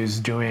values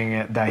doing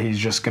it. That he's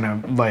just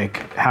gonna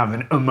like have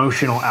an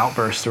emotional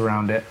outburst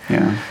around it.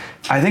 Yeah,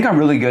 I think I'm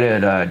really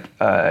good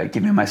at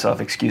giving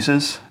myself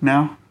excuses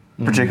now,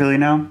 particularly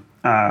now,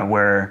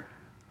 where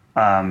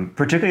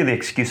particularly the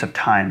excuse of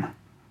time.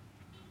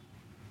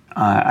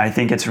 I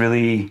think it's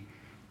really,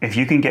 if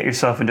you can get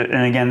yourself into,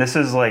 and again, this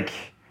is like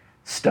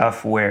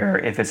stuff where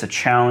if it's a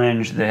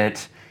challenge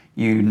that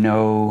you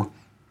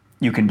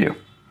can do,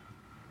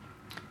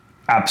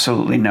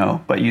 absolutely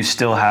no, but you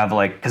still have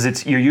like,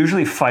 because you're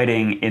usually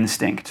fighting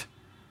instinct.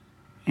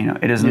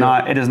 It is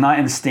not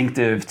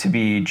instinctive to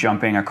be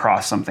jumping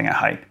across something at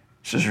height.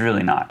 It's just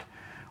really not,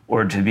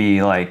 or to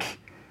be like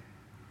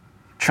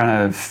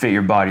trying to fit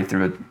your body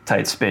through a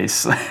tight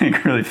space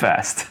like really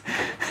fast.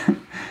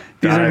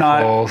 These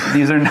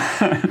are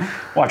not.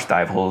 Watch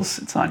Dive Holes.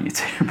 It's on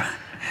YouTube.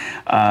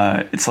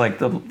 It's like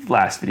the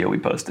last video we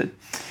posted,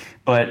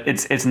 but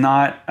it's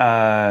not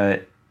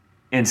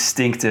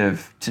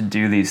instinctive to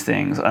do these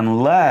things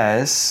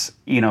unless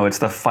it's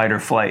the fight or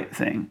flight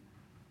thing.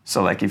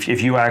 So like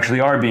if you actually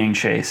are being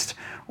chased,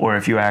 or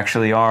if you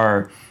actually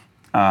are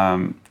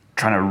trying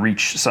to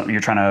reach something,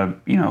 you're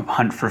trying to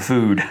hunt for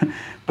food.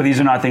 But these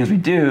are not things we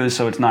do,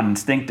 so it's not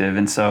instinctive,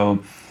 and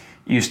so.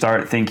 You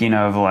start thinking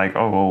of like,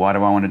 oh, well, why do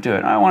I want to do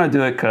it? I want to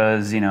do it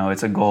because,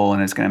 it's a goal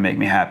and it's going to make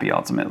me happy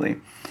ultimately.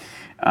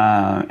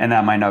 And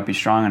that might not be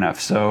strong enough.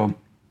 So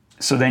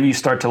then you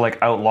start to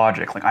like out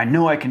logic. Like, I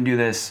know I can do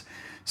this.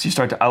 So you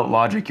start to out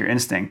logic your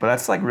instinct, but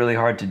that's like really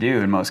hard to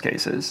do in most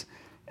cases.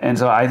 And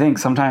so I think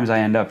sometimes I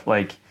end up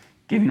like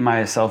giving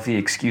myself the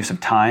excuse of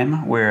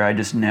time where I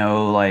just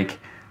know like,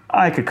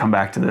 I could come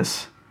back to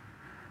this.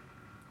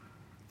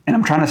 And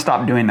I'm trying to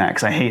stop doing that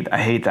because I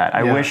hate that.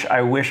 I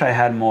wish I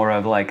had more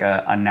of like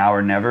a now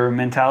or never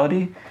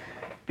mentality,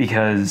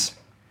 because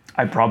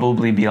I'd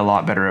probably be a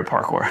lot better at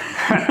parkour.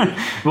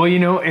 Well,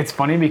 it's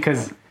funny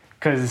because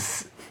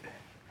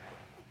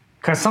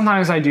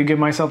sometimes I do give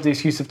myself the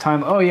excuse of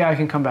time. Oh yeah, I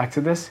can come back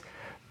to this.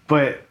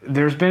 But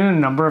there's been a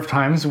number of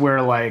times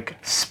where like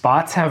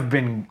spots have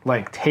been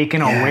like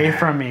taken away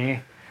from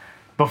me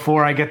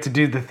before I get to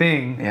do the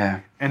thing.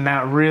 Yeah. And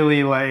that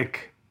really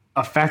like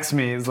affects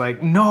me. It's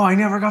like, no, I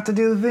never got to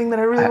do the thing that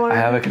I really wanted. I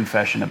have a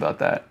confession about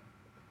that.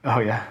 Oh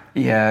yeah.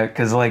 Yeah,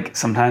 because like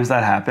sometimes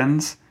that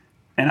happens,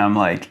 and I'm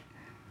like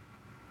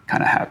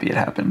kind of happy it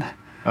happened.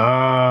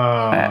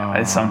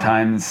 Oh.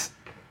 Sometimes.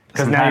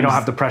 Because now you don't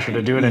have the pressure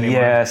to do it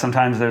anymore. Yeah,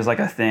 sometimes there's like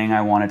a thing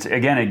I wanted to.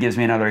 Again, it gives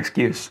me another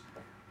excuse.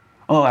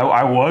 Oh,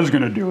 I was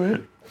gonna do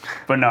it,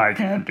 but now I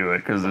can't do it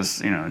because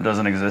this, it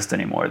doesn't exist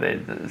anymore.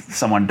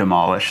 Someone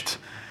demolished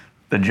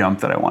the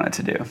jump that I wanted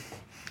to do.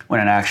 When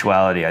in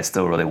actuality, I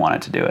still really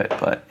wanted to do it,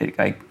 but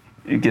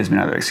it gives me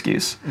another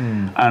excuse. I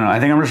don't know.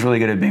 I think I'm just really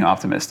good at being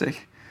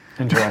optimistic.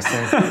 Interesting.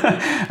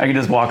 I can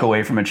just walk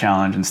away from a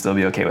challenge and still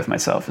be okay with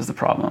myself is the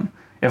problem.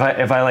 If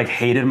I like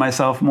hated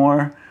myself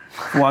more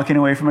walking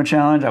away from a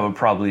challenge, I would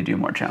probably do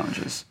more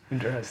challenges.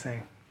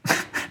 Interesting.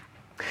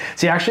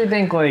 See, I actually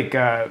think like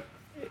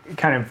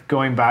kind of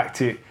going back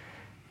to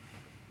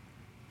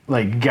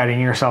like getting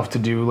yourself to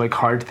do like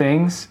hard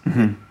things.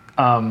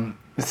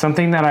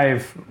 Something that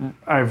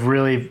I've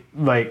really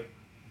like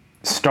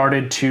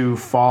started to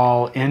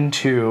fall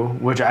into,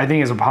 which I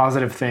think is a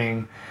positive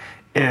thing,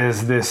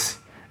 is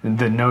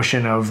the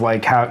notion of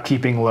like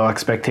keeping low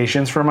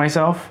expectations for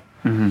myself.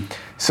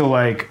 So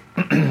like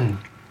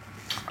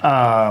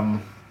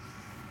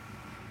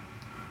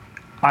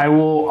I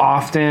will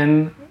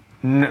often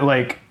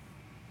like,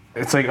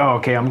 it's like, oh,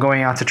 okay, I'm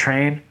going out to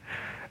train.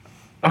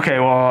 Okay,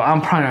 well,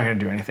 I'm probably not gonna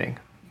do anything.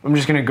 I'm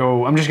just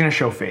gonna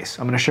show face.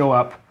 I'm gonna show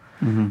up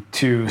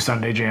to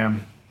Sunday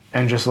Jam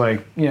and just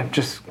like,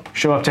 just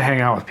show up to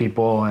hang out with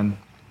people and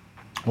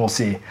we'll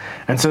see.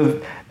 And so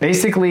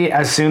basically,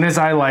 as soon as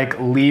I like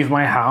leave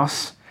my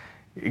house,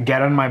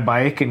 get on my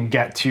bike and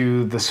get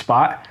to the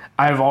spot,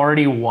 I've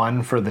already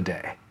won for the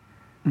day.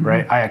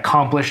 Right? I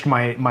accomplished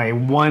my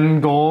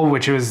one goal,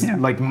 which was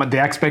like the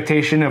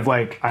expectation of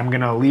like, I'm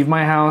going to leave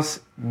my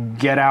house,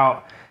 get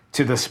out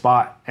to the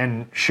spot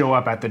and show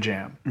up at the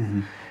jam.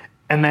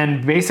 And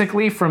then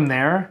basically from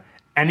there,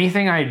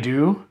 anything I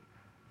do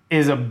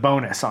is a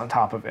bonus on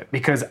top of it,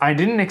 because I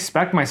didn't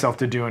expect myself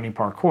to do any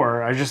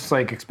parkour. I was just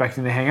like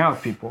expecting to hang out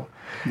with people.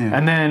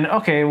 And then,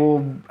 okay,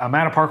 well, I'm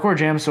at a parkour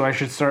jam, so I'm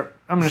just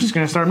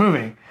going to start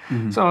moving.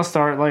 So I'll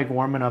start like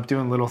warming up,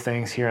 doing little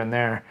things here and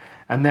there.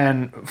 And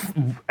then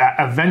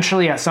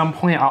eventually at some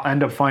point I'll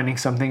end up finding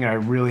something that I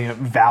really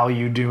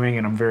value doing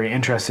and I'm very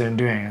interested in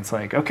doing. It's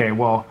like, okay,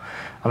 well,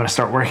 I'm going to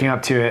start working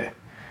up to it.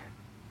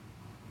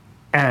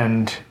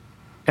 And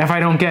if I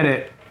don't get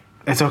it,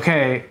 it's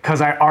okay,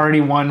 because I already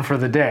won for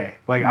the day.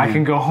 Like I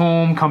can go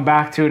home, come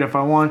back to it if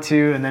I want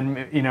to, and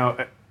then,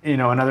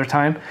 another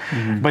time.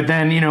 But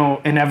then,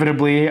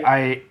 inevitably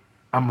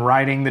I'm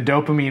riding the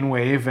dopamine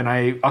wave and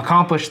I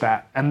accomplish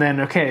that. And then,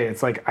 okay,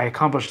 it's like I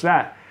accomplished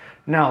that.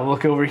 Now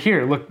look over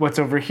here, look what's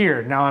over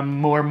here. Now I'm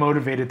more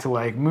motivated to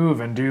like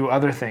move and do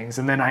other things.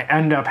 And then I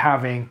end up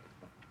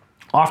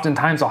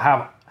oftentimes I'll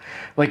have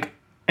like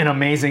an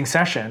amazing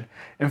session.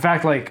 In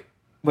fact, like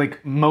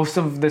most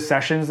of the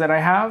sessions that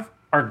I have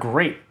are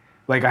great.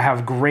 Like I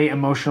have great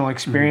emotional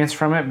experience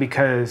from it,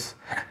 because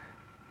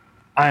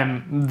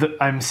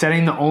I'm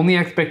setting the only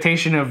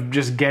expectation of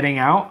just getting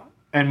out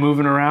and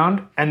moving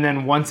around. And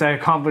then once I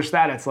accomplish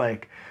that, it's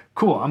like,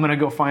 cool, I'm going to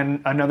go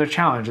find another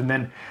challenge, and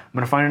then I'm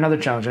going to find another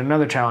challenge,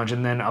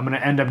 and then I'm going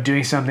to end up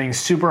doing something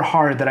super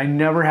hard that I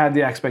never had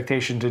the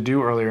expectation to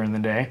do earlier in the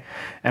day.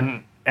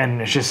 And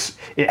it's just,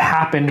 it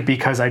happened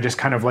because I just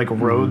kind of like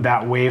rode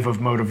that wave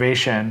of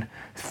motivation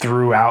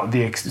throughout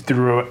the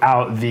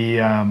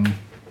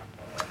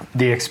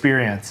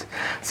experience.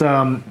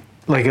 So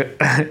like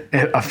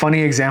a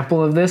funny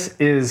example of this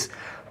is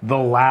the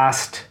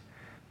last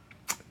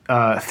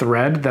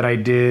thread that I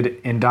did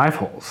in Dive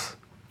Holes.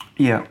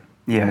 Yeah,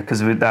 because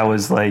that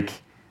was like,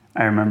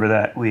 I remember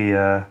that we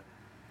were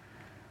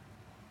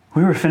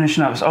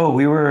finishing up. Oh,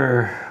 we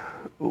were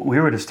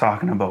just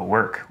talking about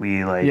work.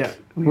 We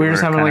were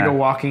just having like a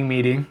walking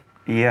meeting.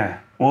 Yeah.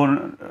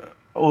 Well,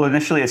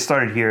 initially it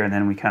started here, and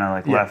then we kind of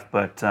like left.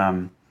 But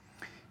and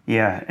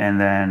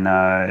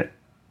then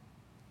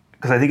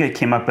because I think it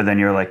came up, but then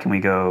you're like, "Can we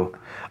go?"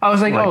 I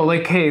was like, "Oh,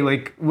 like, hey,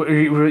 like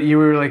you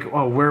were like,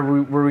 oh, where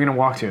were we gonna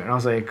walk to?" And I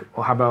was like,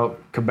 "Well, how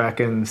about Quebec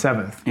and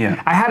 7th?" Yeah.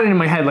 I had it in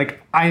my head,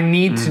 like, I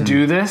need to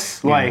do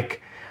this,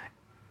 like,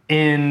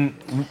 in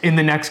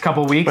the next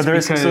couple weeks,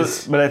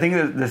 but I think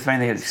that the funny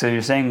thing is, so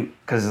you're saying,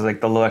 because it's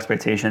like the low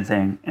expectation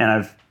thing, and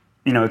I've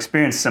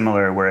experienced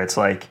similar, where it's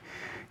like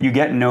you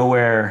get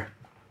nowhere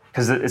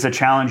because it's a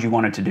challenge you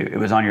wanted to do. It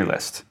was on your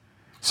list.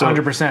 So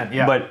 100%,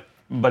 yeah.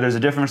 But there's a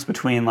difference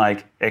between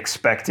like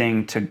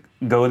expecting to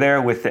go there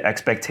with the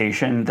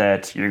expectation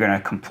that you're going to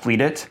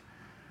complete it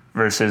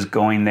versus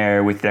going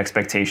there with the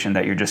expectation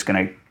that you're just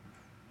going to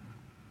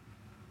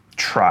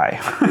try.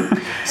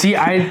 See,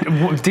 I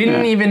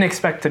didn't even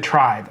expect to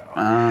try though.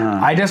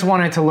 I just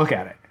wanted to look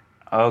at it.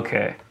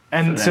 Okay.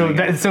 And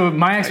so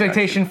my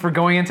expectation for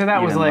going into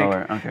that was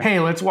like, hey,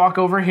 let's walk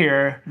over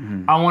here.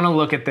 I want to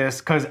look at this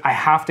because I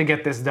have to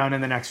get this done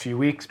in the next few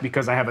weeks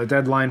because I have a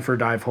deadline for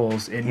Dive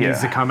Holes. It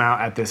needs to come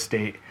out at this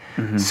date.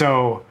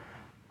 So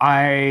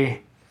we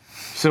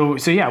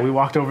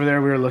walked over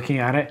there. We were looking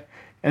at it,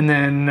 and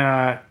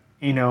then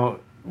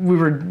we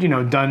were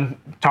done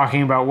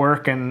talking about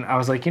work, and I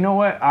was like, you know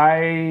what,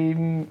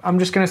 I'm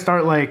just gonna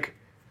start like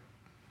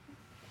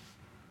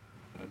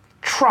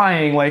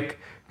trying, like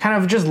kind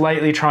of just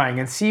lightly trying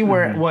and see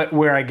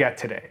where I get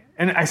today.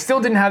 And I still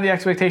didn't have the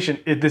expectation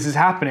this is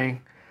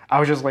happening. I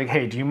was just like,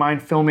 hey, do you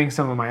mind filming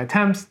some of my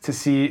attempts to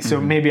see,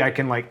 so maybe I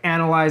can like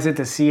analyze it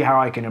to see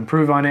how I can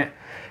improve on it.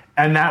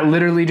 And that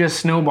literally just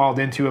snowballed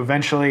into,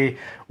 eventually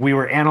we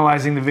were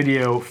analyzing the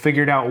video,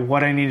 figured out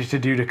what I needed to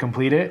do to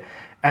complete it.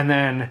 And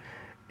then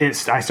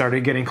I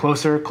started getting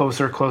closer,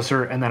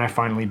 and then I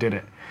finally did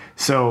it.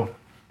 So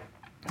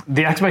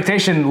the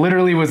expectation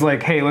literally was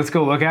like, hey, let's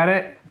go look at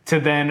it, to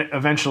then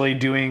eventually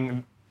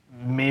doing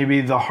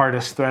maybe the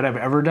hardest thread I've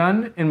ever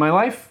done in my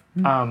life.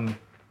 And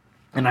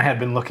I had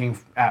been looking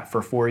at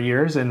for 4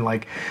 years, and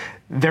like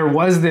there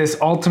was this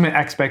ultimate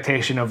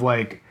expectation of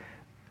like,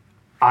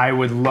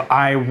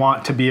 I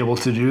want to be able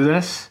to do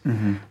this,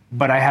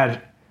 but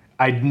I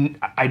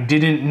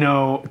didn't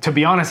know, to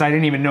be honest, I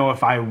didn't even know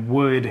if I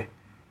would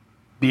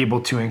be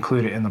able to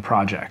include it in the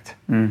project.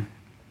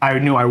 I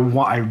knew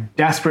I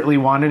desperately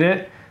wanted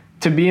it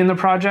to be in the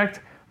project,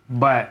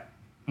 but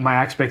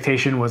my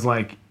expectation was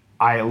like,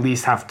 I at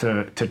least have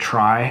to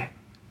try.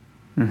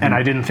 And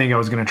I didn't think I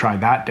was going to try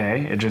that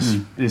day. It just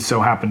it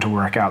so happened to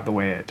work out the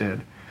way it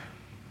did.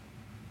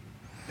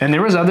 And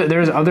there's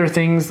other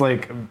things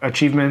like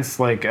achievements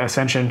like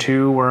Ascension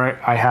 2 where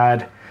I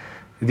had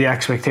the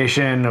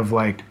expectation of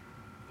like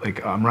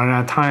I'm running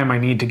out of time, I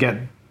need to get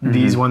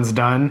these ones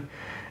done.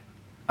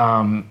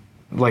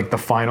 Like the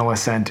final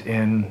ascent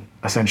in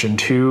Ascension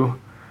 2,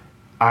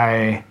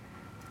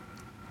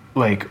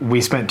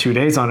 we spent 2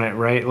 days on it,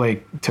 right?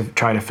 Like to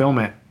try to film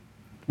it.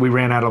 We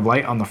ran out of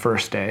light on the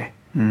first day.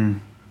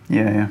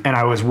 Yeah. And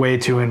I was way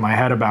too in my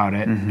head about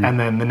it. And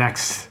then the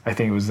next, I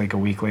think it was like a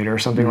week later or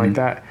something like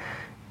that,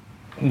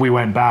 we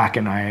went back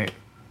and I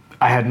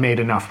had made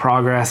enough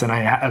progress and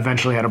I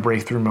eventually had a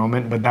breakthrough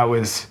moment, but that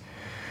was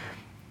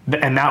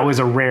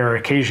a rare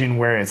occasion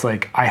where it's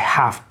like,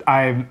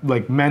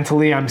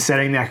 mentally I'm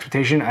setting the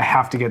expectation, I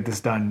have to get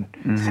this done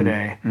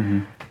today.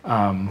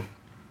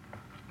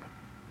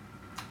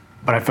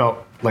 But I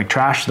felt like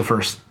trash the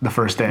first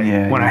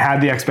day. When I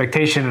had the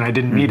expectation and I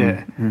didn't meet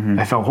it,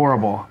 I felt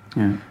horrible.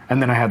 And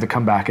then I had to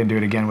come back and do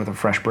it again with a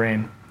fresh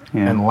brain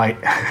and light.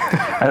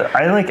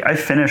 I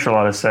finish a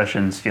lot of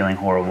sessions feeling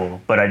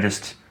horrible, but I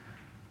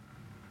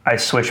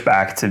switch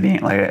back to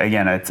being like,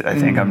 again, I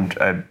think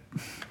I'm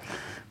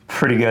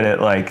pretty good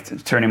at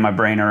like turning my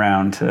brain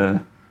around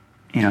to,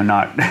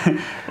 not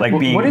like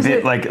being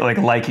like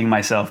liking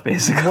myself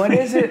basically. What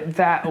is it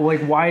that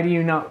like, why do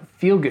you not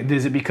feel good?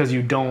 Is it because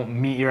you don't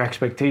meet your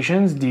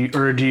expectations? Do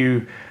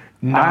you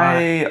not?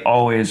 I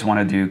always want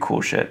to do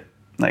cool shit.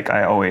 Like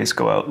I always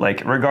go out,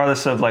 like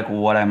regardless of like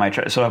what I might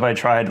try. So if I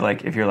tried,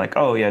 like if you're like,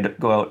 oh yeah,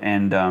 go out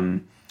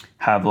and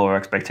have lower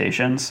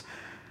expectations,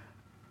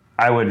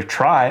 I would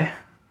try.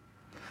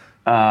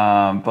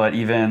 But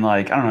even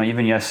like, I don't know,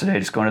 even yesterday,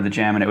 just going to the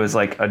gym and it was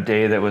like a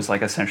day that was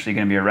like essentially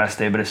going to be a rest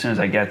day. But as soon as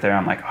I get there,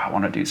 I'm like, oh, I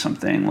want to do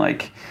something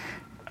like,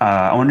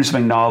 I want to do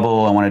something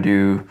novel. I want to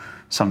do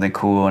something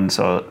cool. And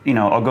so,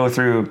 I'll go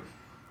through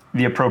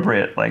the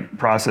appropriate like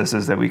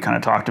processes that we kind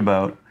of talked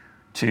about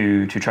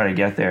to try to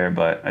get there,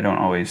 but I don't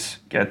always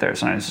get there.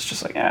 Sometimes it's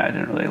just like, I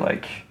didn't really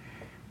like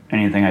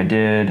anything I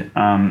did.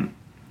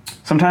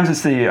 Sometimes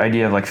it's the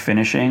idea of like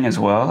finishing as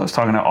well. I was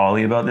talking to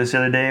Ollie about this the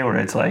other day where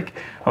it's like,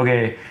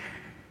 okay,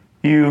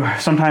 you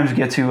sometimes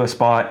get to a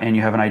spot and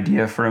you have an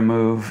idea for a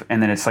move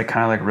and then it's like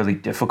kind of like really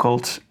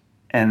difficult.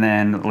 And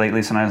then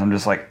lately sometimes I'm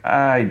just like,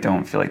 I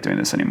don't feel like doing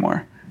this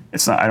anymore.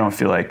 I don't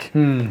feel like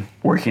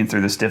working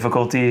through this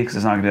difficulty because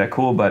it's not gonna be that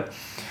cool, but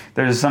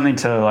there's something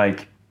to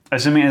like,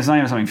 assuming it's not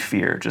even something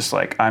fear, just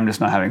like, I'm just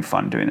not having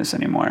fun doing this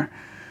anymore.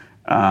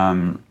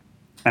 And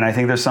I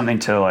think there's something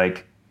to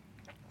like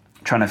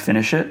trying to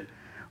finish it,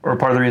 or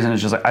part of the reason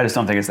is just like, I just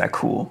don't think it's that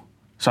cool.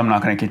 So I'm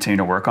not going to continue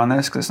to work on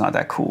this because it's not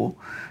that cool.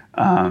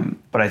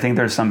 But I think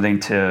there's something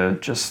to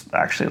just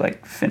actually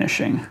like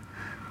finishing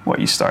what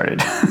you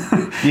started.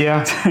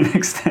 Yeah. To an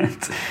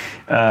extent,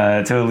 to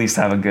at least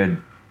have a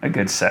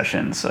good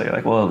session. So you're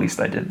like, well, at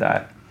least I did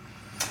that.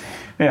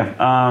 Yeah,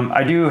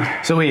 I do.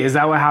 So wait, is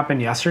that what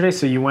happened yesterday?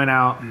 So you went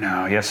out?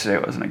 No,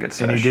 yesterday wasn't a good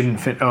session. And you didn't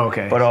fit? Oh,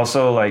 okay. But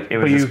also like it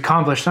was. But you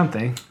accomplished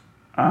something.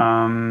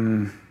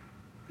 Not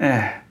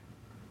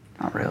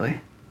really.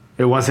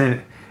 It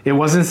wasn't. You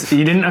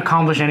didn't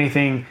accomplish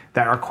anything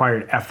that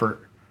required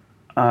effort.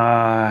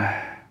 Not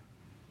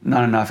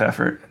enough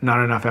effort.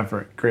 Not enough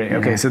effort. Great.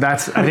 Okay, so I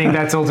think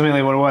that's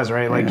ultimately what it was,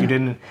 right? Like you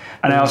didn't.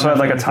 And I also had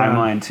like a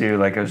timeline too.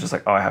 Like it was just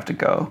like, oh, I have to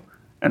go,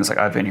 and it's like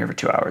I've been here for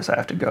 2 hours. I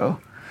have to go.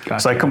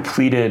 Gotcha. So I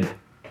completed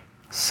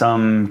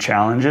some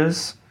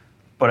challenges,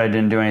 but I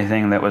didn't do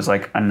anything that was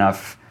like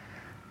enough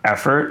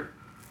effort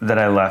that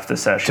I left the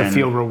session to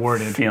feel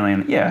rewarded.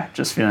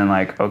 Just feeling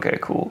like, okay,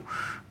 cool.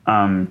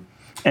 And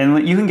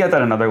you can get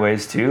that in other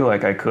ways too.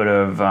 Like I could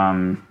have.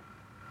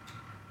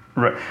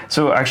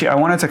 So actually, I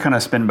wanted to kind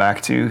of spin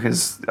back too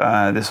because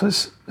this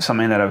was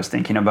something that I was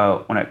thinking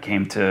about when it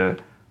came to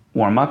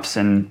warm-ups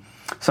and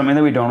something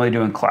that we don't really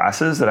do in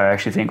classes that I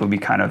actually think would be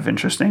kind of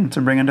interesting to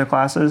bring into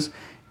classes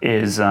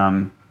is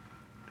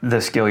the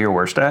skill you're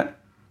worst at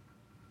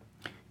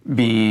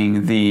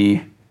being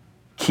the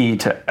key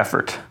to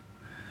effort.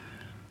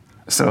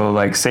 So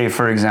like say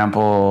for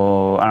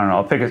example, I don't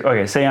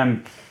know, say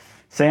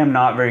I'm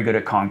not very good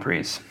at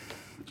Kongpris.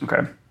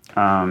 Okay.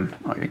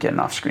 You're getting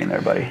off screen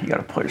there, buddy. You got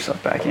to pull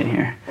yourself back in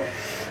here.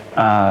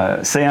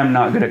 Say I'm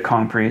not good at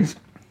Kongpris.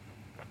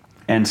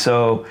 And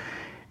so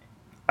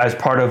as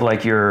part of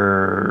like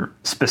your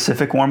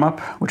specific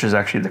warm-up, which is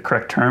actually the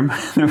correct term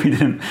that we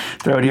didn't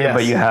throw out here, yes.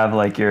 But you have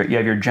like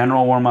your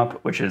general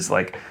warm-up, which is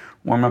like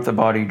warm up the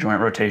body, joint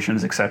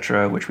rotations,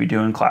 etc., which we do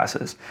in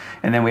classes.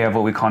 And then we have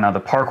what we call now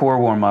the parkour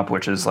warm-up,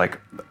 which is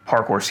like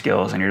parkour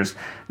skills, and you're just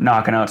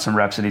knocking out some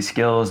reps of these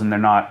skills, and they're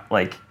not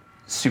like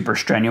super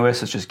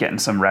strenuous. It's just getting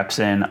some reps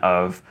in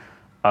of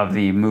of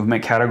the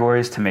movement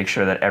categories to make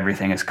sure that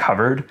everything is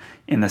covered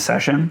in the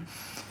session.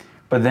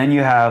 But then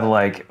you have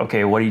like,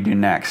 okay, what do you do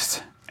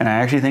next? And I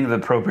actually think the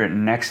appropriate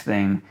next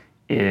thing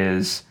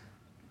is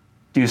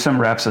do some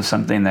reps of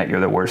something that you're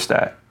the worst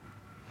at.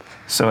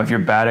 So if you're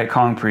bad at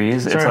Kong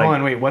Prees, it's like... hold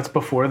on, wait, what's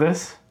before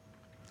this?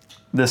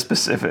 The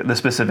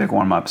specific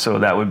warm-up. So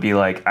that would be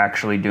like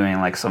actually doing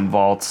like some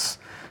vaults,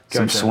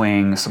 some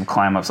swings, some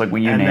climb-ups, like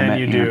when you name it. And then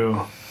you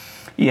do...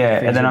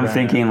 Yeah, and then I'm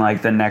thinking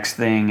like the next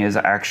thing is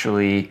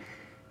actually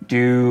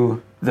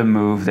do the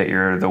move that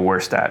you're the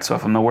worst at. So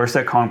if I'm the worst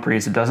at Kong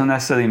Prees, it doesn't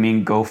necessarily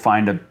mean go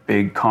find a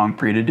big Kong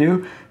Pre to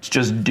do. It's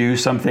just do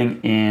something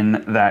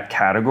in that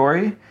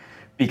category,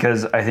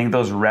 because I think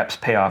those reps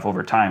pay off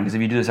over time. Because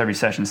if you do this every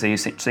session, say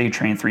you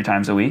train 3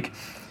 times a week,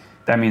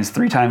 that means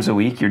 3 times a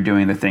week you're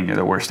doing the thing you're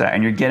the worst at,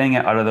 and you're getting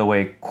it out of the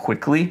way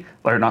quickly,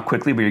 or not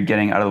quickly, but you're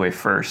getting it out of the way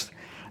first.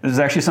 This is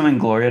actually something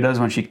Gloria does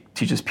when she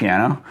teaches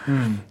piano,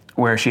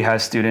 where she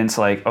has students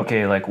like,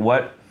 okay, like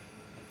what,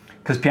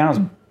 because piano's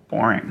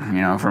boring,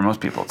 you know, for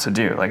most people to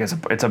do. Like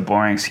it's a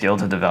boring skill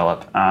to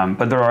develop.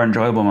 But there are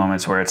enjoyable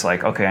moments where it's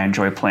like, okay, I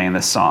enjoy playing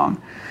this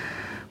song.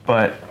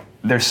 But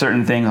there's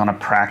certain things on a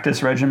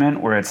practice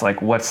regimen where it's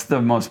like, what's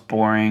the most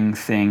boring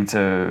thing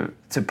to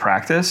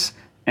practice?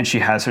 And she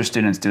has her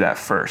students do that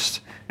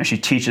first. And she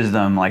teaches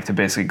them like to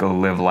basically go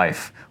live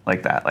life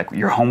like that. Like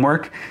your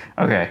homework,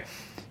 okay,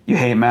 you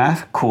hate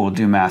math, cool,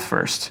 do math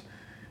first.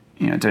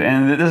 You know,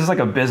 and this is like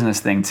a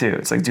business thing too.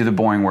 It's like do the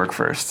boring work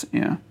first.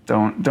 You know,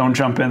 don't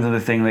jump into the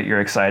thing that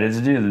you're excited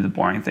to do the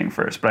boring thing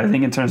first. But I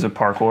think in terms of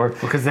parkour,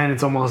 because then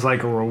it's almost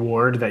like a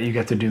reward that you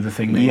get to do the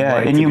thing that you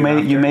like and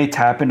to you may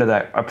tap into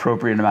that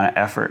appropriate amount of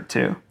effort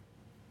too.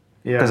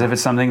 Yeah. Because if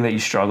it's something that you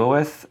struggle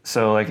with,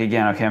 so like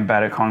again, okay, I'm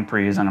bad at Kong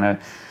Prees, I'm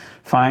gonna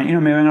find, maybe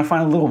I'm gonna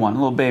find a little one, a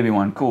little baby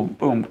one. Cool,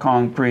 boom,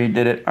 Kong Pre,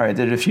 did it. All right,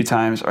 did it a few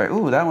times. All right,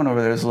 ooh, that one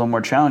over there is a little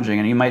more challenging.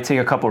 And you might take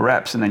a couple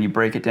reps and then you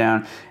break it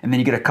down, and then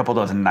you get a couple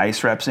of those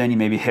nice reps in. You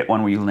maybe hit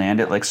one where you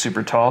land it like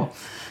super tall,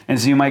 and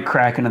so you might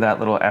crack into that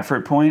little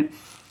effort point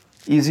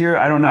easier.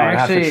 I don't know. I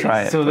have to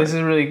try it. So this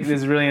is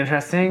really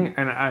interesting,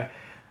 and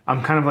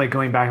I'm kind of like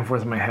going back and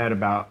forth in my head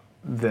about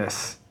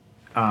this,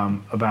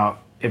 about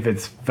if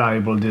it's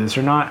valuable to do this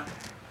or not,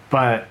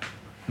 but.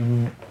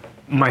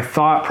 My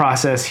thought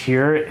process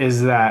here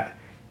is that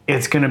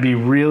it's going to be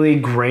really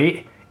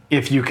great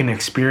if you can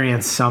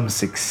experience some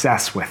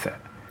success with it.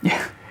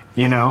 Yeah.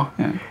 You know?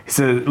 Yeah.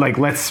 So like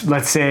let's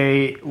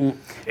say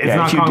it's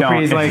not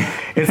concrete.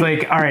 It's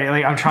like all right,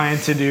 like I'm trying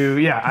to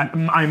do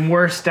I'm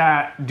worst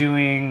at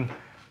doing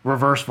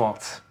reverse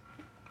vaults.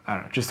 I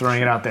don't know, just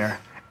throwing it out there.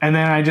 And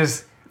then I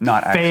just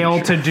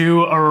fail to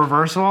do a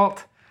reverse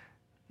vault.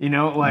 You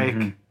know, like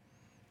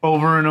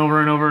over and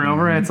over and over and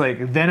over. It's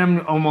like, then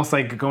I'm almost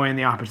like going in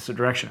the opposite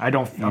direction.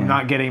 I'm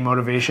not getting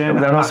motivation.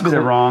 That would also be the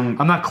wrong...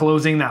 I'm not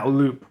closing that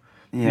loop.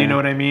 Yeah. You know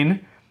what I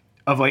mean?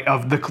 Of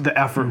the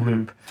effort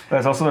loop. But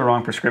it's also the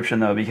wrong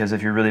prescription though, because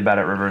if you're really bad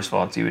at reverse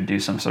vaults, you would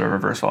do some sort of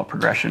reverse vault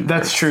progression.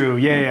 That's true.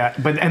 Yeah.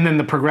 But, and then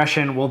the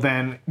progression will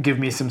then give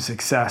me some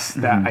success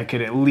that I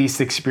could at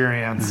least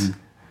experience,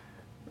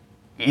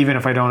 even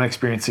if I don't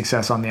experience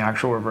success on the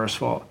actual reverse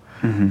vault.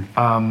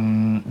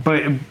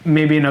 But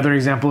maybe another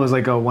example is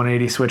like a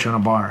 180 switch on a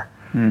bar,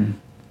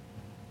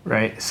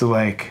 right? So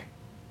like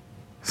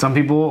some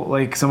people,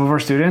 like some of our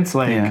students,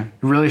 like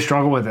really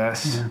struggle with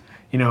this,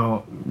 you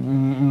know,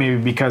 maybe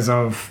because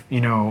of,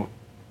 you know,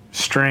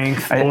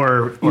 strength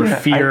or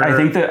fear. I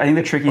think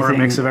the tricky or thing a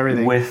mix of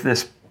everything with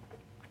this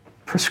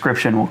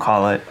prescription, we'll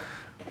call it,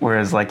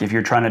 whereas like if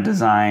you're trying to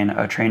design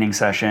a training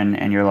session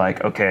and you're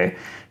like, okay,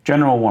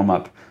 general warm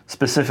up,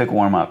 specific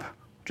warm up,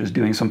 just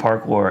doing some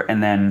parkour,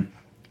 and then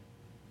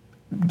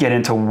get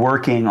into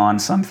working on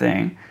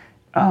something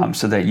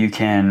so that you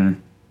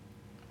can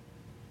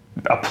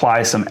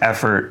apply some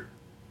effort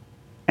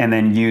and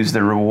then use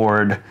the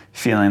reward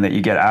feeling that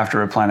you get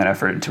after applying that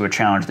effort into a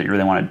challenge that you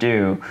really want to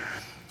do.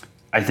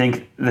 I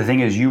think the thing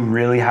is you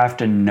really have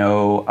to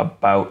know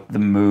about the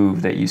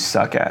move that you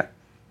suck at.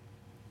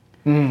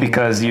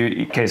 Because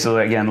so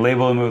again,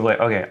 label a move like,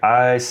 okay,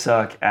 I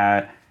suck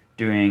at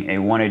doing a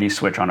 180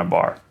 switch on a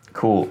bar.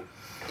 Cool.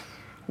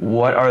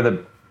 What are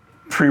the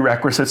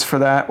prerequisites for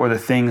that, or the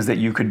things that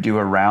you could do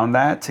around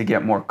that to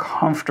get more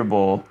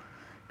comfortable?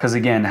 Because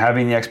again,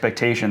 having the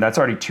expectation, that's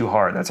already too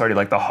hard. That's already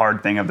like the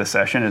hard thing of the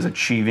session is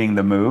achieving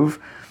the move.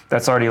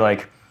 That's already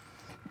like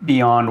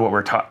beyond what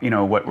we're taught,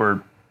 what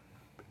we're,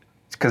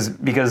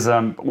 because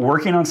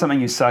working on something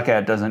you suck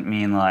at doesn't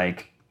mean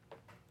like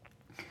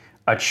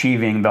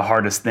achieving the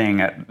hardest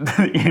thing at,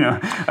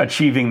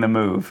 achieving the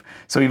move.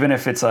 So even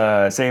if it's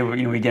say,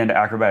 we get into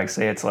acrobatics,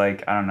 say it's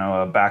like, I don't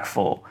know, a back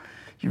full.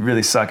 You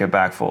really suck at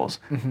backflips.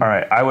 All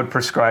right, I would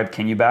prescribe,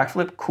 can you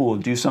backflip? Cool,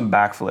 do some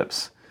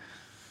backflips.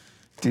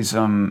 Do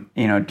some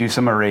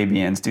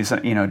Arabians,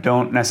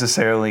 don't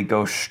necessarily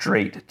go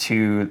straight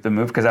to the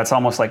move, because that's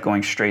almost like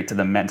going straight to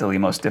the mentally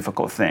most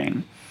difficult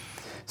thing.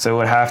 So it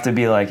would have to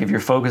be like, if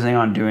you're focusing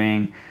on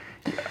doing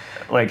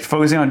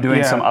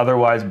some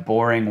otherwise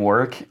boring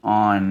work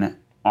on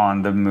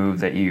the move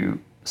that you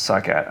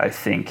suck at, I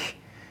think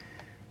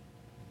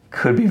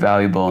could be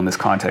valuable in this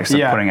context of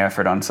Yeah. putting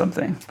effort on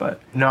something. But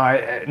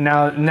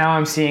No, now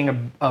I'm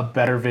seeing a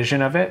better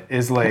vision of it.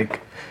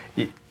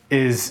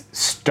 Is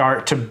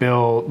start to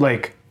build,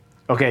 like,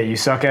 okay, you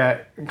suck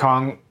at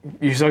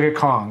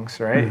Kongs,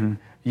 right? Mm-hmm.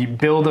 You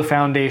build a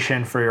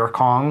foundation for your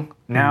Kong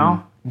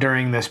now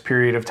during this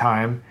period of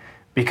time,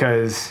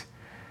 because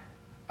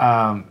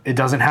it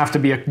doesn't have to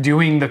be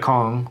doing the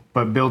Kong,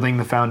 but building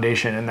the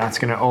foundation, and that's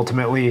going to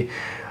ultimately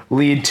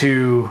lead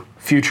to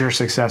future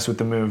success with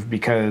the move,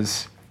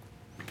 because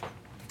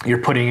you're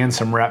putting in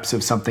some reps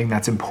of something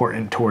that's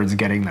important towards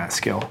getting that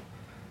skill.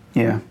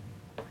 yeah.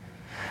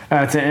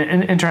 It's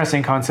an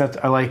interesting concept.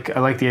 I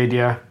like the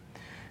idea.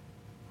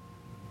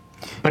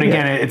 But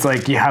again, it's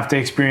like you have to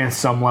experience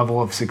some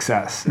level of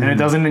success. And it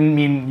doesn't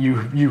mean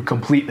you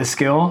complete the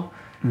skill,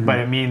 but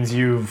it means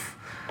you've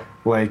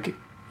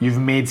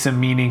made some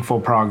meaningful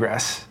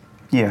progress.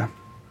 Yeah.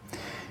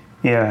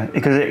 Yeah,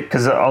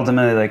 because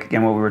ultimately, like,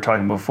 again, what we were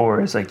talking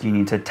before is like you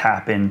need to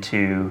tap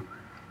into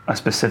a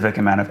specific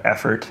amount of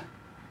effort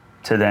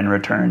to then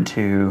return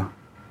to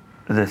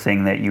the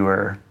thing that you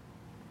were,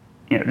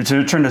 to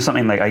return to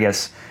something like, I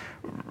guess,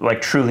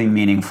 like truly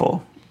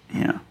meaningful,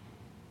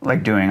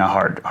 like doing a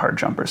hard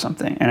jump or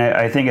something. And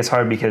I think it's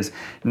hard because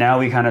now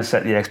we kind of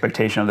set the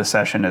expectation of the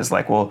session as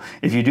like, well,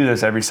 if you do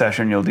this every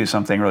session, you'll do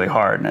something really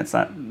hard. And it's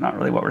not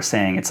really what we're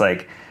saying. It's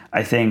like,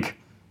 I think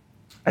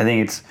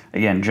it's,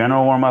 again,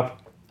 general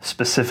warm-up,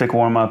 specific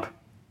warm-up,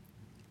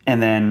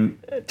 and then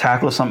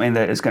tackle something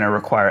that is going to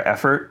require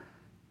effort.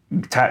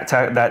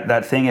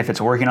 That thing, if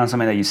it's working on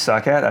something that you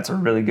suck at, that's a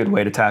really good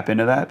way to tap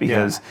into that,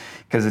 because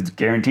it's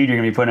guaranteed you're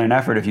going to be putting in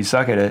effort if you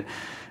suck at it.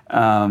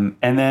 And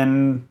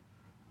then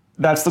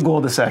that's the goal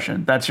of the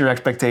session. That's your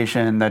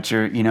expectation. That's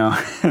your,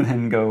 and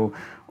then go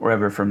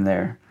wherever from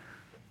there.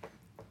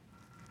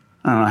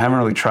 I don't know, I haven't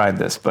really tried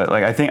this, but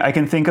like I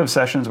can think of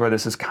sessions where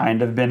this has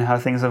kind of been how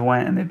things have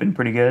went, and they've been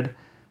pretty good.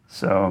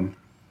 So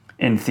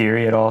in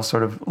theory, it all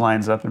sort of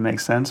lines up and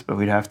makes sense, but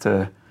we'd have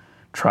to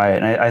try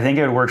it. And I think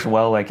it works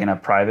well like in a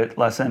private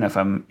lesson if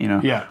I'm,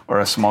 or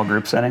a small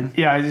group setting.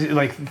 Yeah,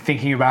 like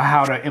thinking about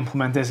how to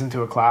implement this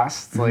into a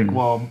class. It's like,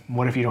 well,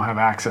 what if you don't have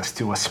access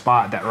to a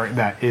spot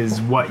that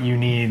is what you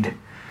need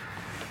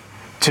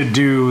to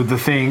do the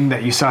thing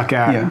that you suck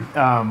at?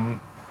 Yeah.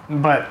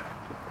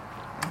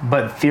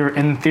 But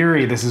in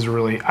theory, I think this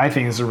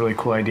is a really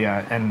cool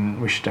idea,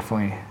 and we should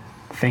definitely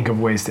think of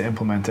ways to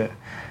implement it.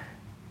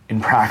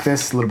 In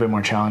practice, it's a little bit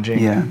more challenging.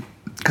 Yeah,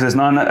 because it's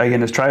not,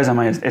 again, as try as I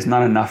might, it's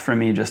not enough for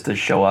me just to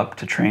show up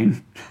to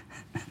train.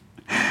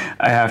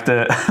 I have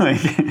to,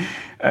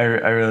 I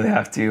really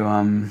have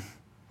to,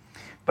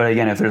 but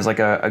again, if there's like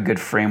a good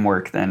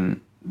framework,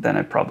 then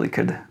I probably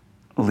could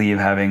leave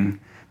having,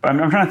 but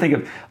I'm trying to think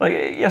of, like,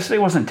 yesterday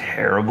wasn't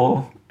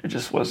terrible, it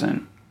just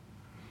wasn't.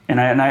 And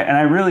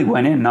I really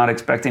went in not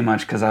expecting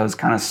much because I was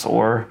kind of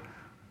sore.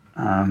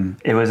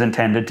 It was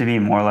intended to be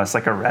more or less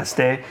like a rest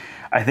day.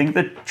 I think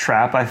the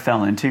trap I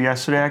fell into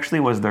yesterday actually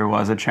was there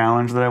was a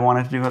challenge that I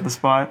wanted to do at the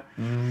spot,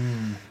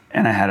 and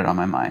I had it on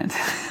my mind.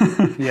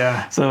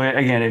 Yeah. So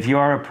again, if you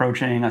are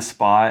approaching a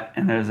spot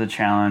and there's a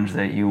challenge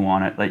that you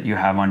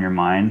have on your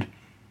mind,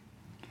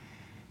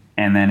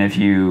 and then if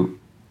you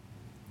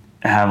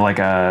have like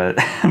a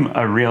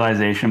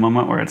realization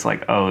moment where it's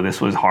like, oh,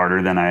 this was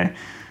harder than I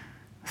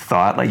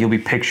thought, like you'll be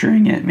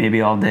picturing it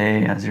maybe all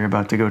day as you're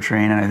about to go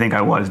train, and I think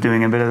I was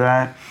doing a bit of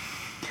that.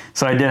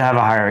 So I did have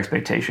a higher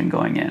expectation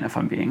going in, if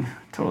I'm being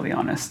totally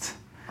honest.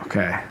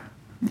 Okay.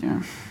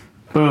 Yeah.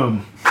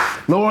 Boom.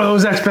 Lower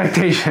those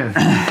expectations.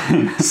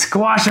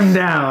 Squash them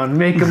down.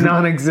 Make them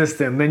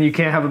non-existent. Then you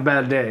can't have a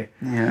bad day.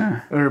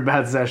 Yeah. Or a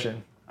bad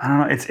session. I don't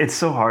know. It's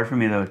so hard for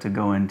me though to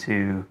go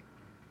into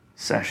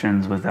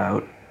sessions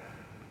without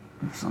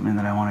something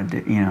that I want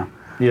to do.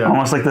 Yeah.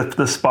 Almost like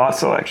the spot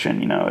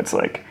selection. It's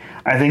like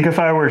I think if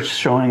I were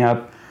showing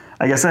up,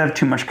 I guess I have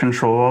too much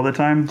control all the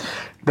time.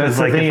 That's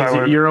the thing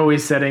is you're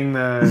always setting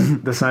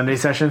the Sunday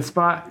session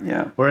spot.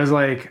 Yeah. Whereas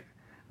like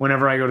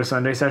whenever I go to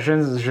Sunday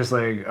sessions, it's just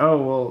like, oh,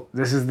 well,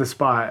 this is the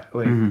spot.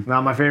 Like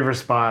not my favorite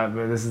spot,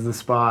 but this is the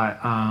spot.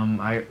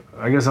 I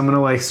guess I'm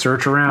gonna like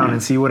search around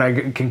and see what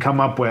I can come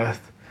up with.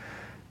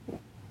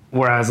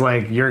 Whereas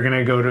like you're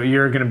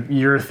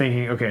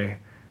thinking, okay,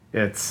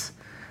 it's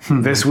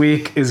this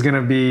week is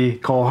gonna be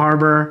Cole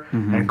Harbor,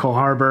 and Cole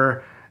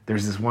Harbor,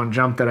 there's this one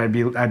jump that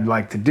I'd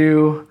like to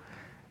do.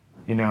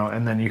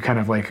 And then you kind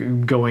of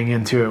like going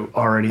into it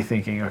already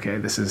thinking, okay,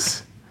 this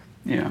is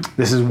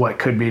what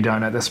could be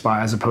done at this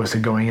spot, as opposed to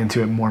going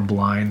into it more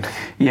blind.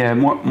 Yeah,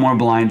 more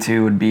blind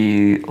too would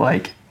be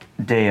like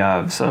day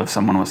of. So if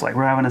someone was like,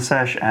 we're having a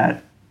sesh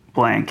at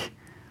blank,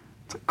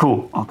 it's like,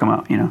 cool, I'll come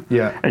out,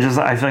 Yeah. I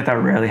feel like that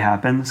rarely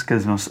happens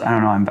because I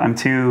don't know, I'm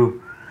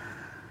too,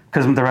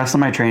 because the rest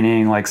of my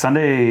training, like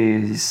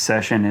Sunday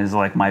session is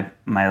like my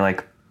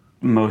like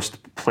most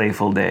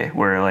playful day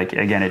where like,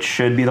 again, it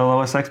should be the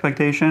lowest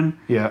expectation.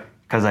 Yeah.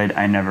 Because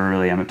I never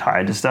really am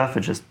tied to stuff.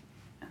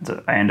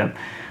 I end up,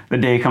 the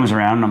day comes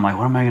around and I'm like,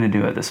 what am I going to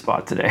do at this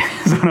spot today?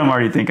 Is what I'm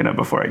already thinking of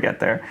before I get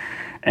there.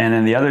 And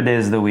then the other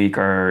days of the week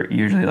are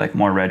usually like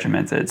more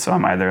regimented. So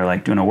I'm either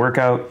like doing a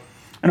workout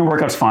And a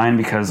workout's fine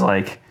because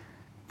like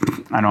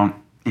I don't,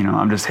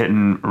 I'm just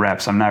hitting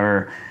reps. I'm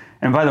never.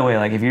 And by the way,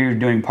 like if you're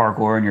doing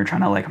parkour and you're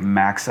trying to like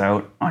max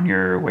out on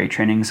your weight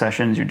training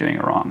sessions, you're doing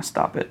it wrong.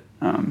 Stop it.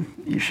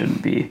 You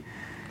shouldn't be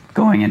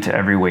going into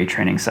every weight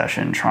training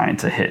session trying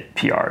to hit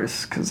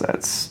PRs, because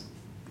that's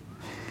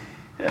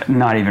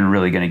not even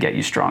really going to get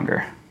you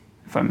stronger.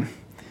 If I'm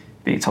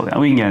being told,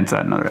 we can get into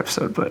that in another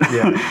episode, but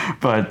Yeah.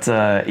 but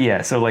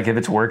yeah. So like if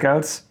it's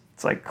workouts,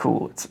 it's like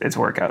cool. It's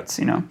workouts,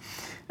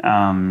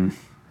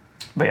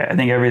 But yeah, I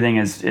think everything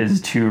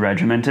is too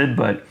regimented.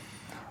 But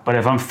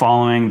if I'm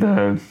following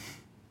the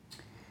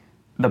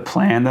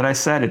plan that I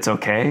set, it's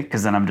okay,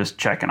 because then I'm just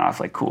checking off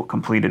like cool,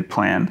 completed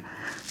plan.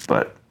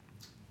 But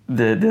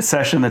the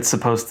session that's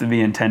supposed to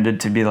be intended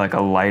to be like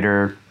a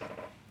lighter,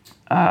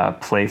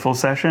 playful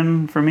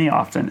session for me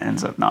often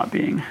ends up not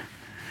being.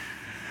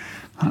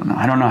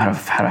 I don't know how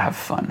to have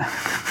fun.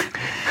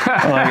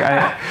 Like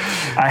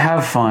I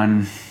have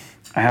fun.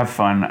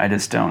 I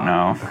just don't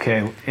know.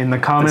 Okay, in the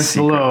comments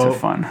secret below, to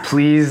fun.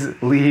 please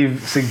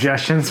leave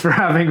suggestions for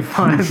having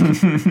fun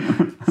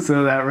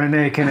so that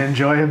Rene can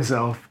enjoy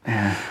himself.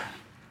 Yeah.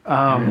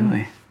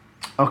 Really.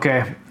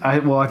 Okay,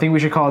 I think we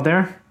should call it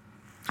there.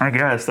 I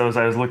guess I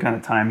was looking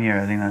at the time here.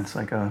 I think that's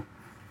like a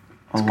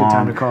It's a good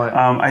time to call it.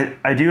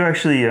 I do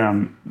actually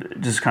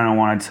just kind of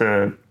wanted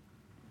to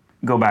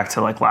go back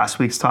to like last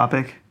week's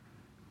topic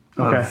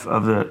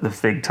of the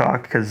fig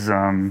talk, because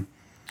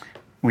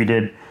we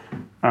did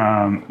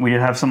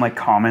have some like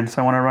comments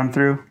I want to run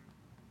through.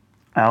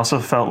 I also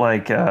felt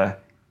like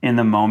in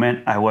the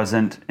moment I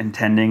wasn't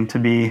intending to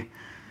be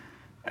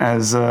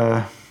as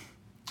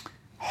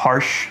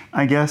harsh,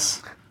 I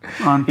guess,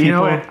 on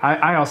people.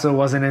 I also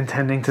wasn't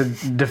intending to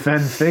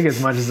defend Fig as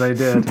much as I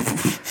did.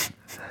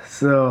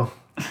 So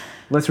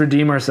let's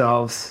redeem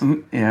ourselves.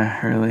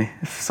 Yeah, really.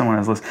 If someone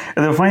has listened.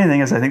 The funny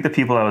thing is, I think the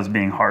people I was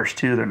being harsh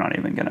to, they're not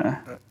even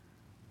gonna.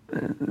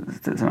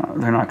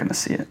 They're not gonna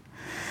see it.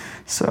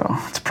 So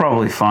it's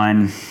probably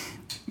fine.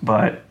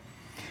 But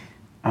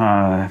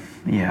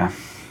yeah.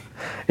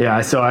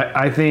 Yeah. So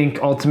I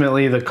think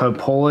ultimately the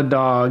Coppola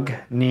dog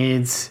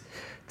needs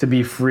to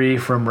be free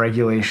from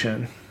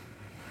regulation.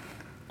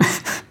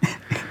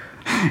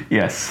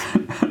 Yes.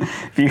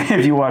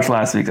 If you watch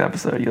last week's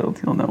episode,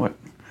 you'll know what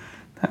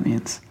that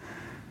means.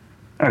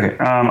 Okay,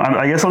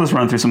 I guess I'll just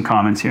run through some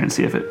comments here and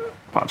see if it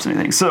pops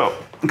anything. So,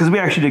 because we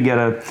actually did get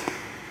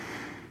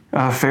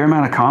a fair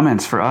amount of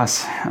comments for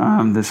us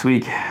this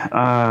week.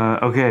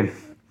 Okay,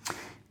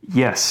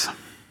 yes.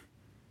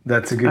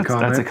 That's a good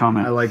comment. That's a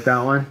comment. I like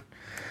that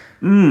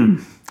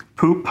one.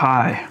 Poop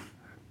pie.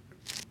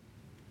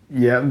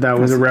 Yeah, that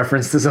was a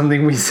reference to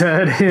something we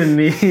said in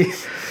the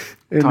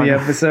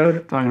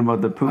episode. Talking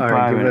about the poop All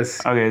pie. right, give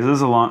us- Okay, so this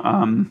is a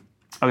long.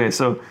 Okay,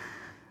 so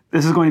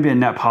this is going to be a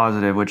net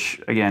positive,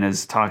 which again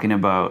is talking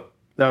about.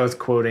 That was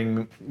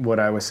quoting what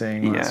I was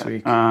saying last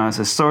week. It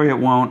says, sorry it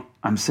won't.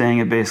 I'm saying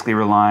it basically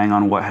relying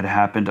on what had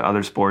happened to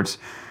other sports.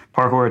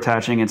 Parkour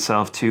attaching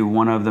itself to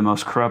one of the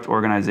most corrupt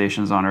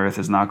organizations on earth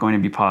is not going to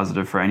be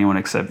positive for anyone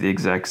except the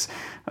execs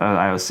of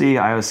IOC.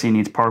 IOC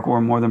needs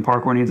parkour more than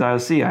parkour needs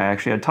IOC. I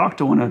actually had talked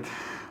to one of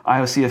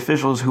IOC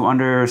officials who,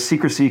 under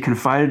secrecy,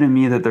 confided in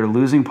me that they're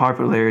losing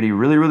popularity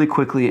really, really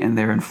quickly and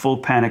they're in full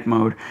panic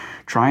mode,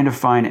 trying to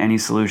find any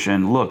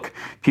solution. Look,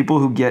 people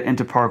who get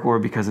into parkour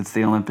because it's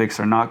the Olympics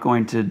are not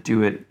going to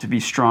do it to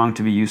be strong,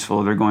 to be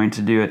useful. They're going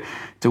to do it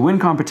to win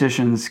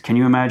competitions. Can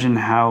you imagine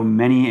how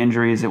many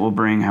injuries it will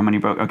bring? How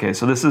many Okay,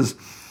 so this is...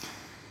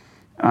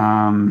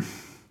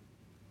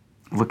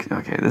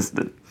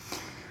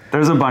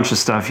 There's a bunch of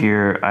stuff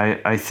here.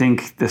 I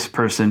think this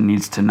person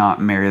needs to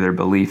not marry their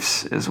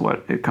beliefs is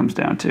what it comes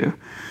down to.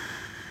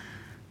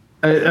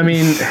 I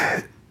mean,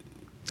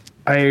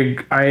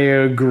 I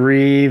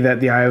agree that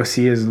the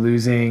IOC is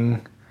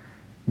losing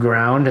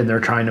ground and they're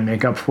trying to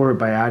make up for it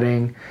by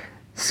adding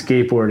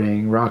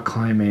skateboarding, rock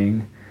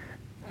climbing,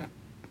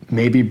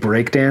 maybe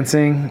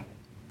breakdancing,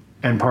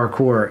 and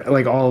parkour.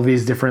 Like all of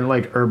these different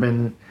like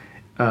urban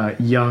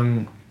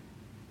young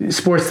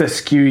sports that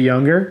skew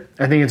younger.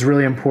 I think it's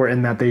really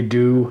important that they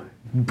do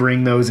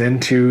bring those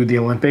into the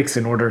Olympics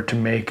in order to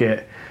make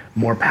it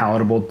more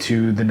palatable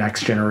to the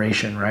next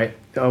generation, right?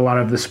 A lot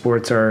of the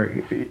sports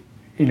are,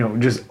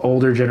 just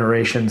older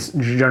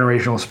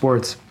generational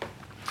sports.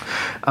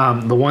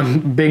 The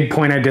one big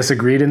point I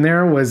disagreed in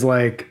there was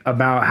like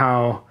about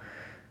how,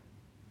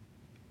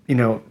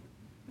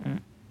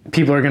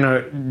 people are going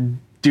to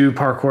do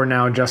parkour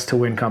now just to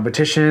win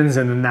competitions,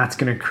 and then that's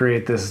going to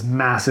create this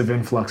massive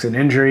influx in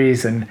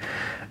injuries. And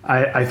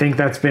I think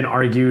that's been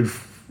argued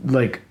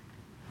like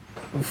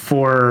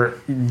for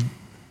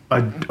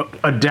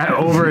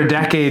over a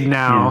decade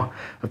now.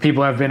 Yeah.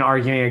 People have been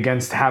arguing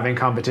against having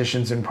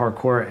competitions in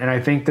parkour, and I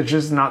think that's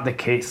just not the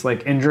case.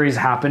 Like, injuries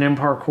happen in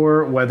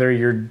parkour, whether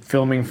you're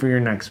filming for your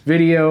next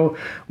video,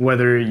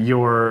 whether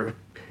you're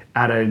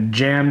at a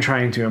jam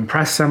trying to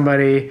impress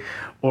somebody,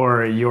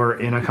 or you're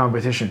in a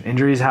competition.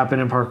 Injuries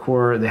happen in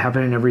parkour. They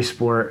happen in every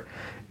sport.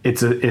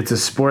 It's a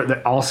sport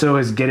that also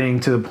is getting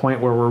to the point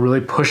where we're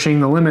really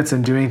pushing the limits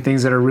and doing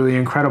things that are really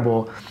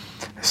incredible.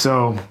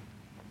 So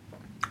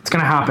It's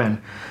going to happen.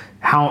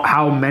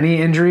 How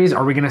many injuries?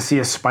 Are we going to see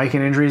a spike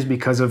in injuries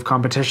because of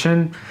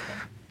competition?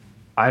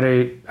 I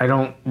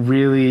don't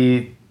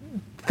really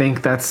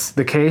think that's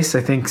the case.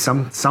 I think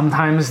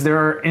sometimes there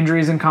are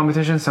injuries in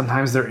competition,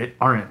 sometimes there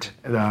aren't.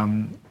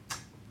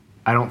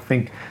 I don't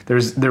think there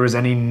was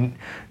any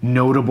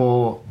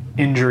notable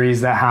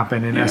injuries that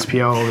happened in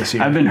SPL this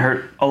year. I've been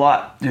hurt a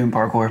lot doing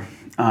parkour.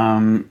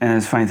 And the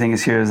funny thing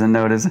is, here as a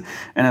note, is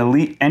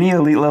any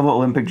elite level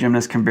Olympic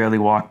gymnast can barely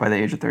walk by the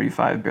age of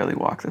 35. Barely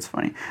walk. That's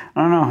funny.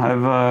 I don't know.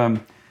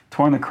 I've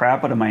torn the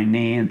crap out of my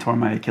knee and torn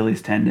my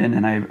Achilles tendon,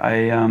 and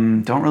I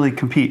don't really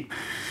compete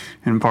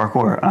in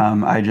parkour.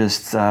 I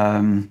just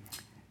have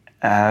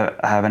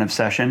an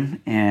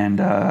obsession, and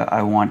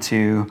I want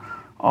to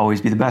always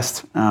be the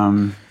best.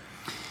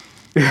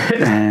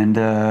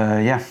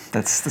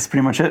 That's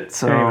pretty much it.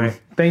 So anyway,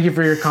 thank you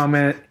for your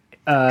comment.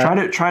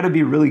 Try to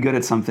be really good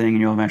at something, and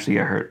you'll eventually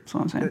get hurt. That's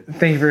what I'm saying.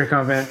 Thank you for your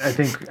comment. I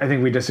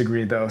think we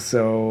disagreed though.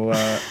 So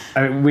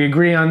we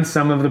agree on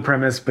some of the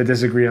premise, but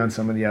disagree on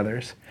some of the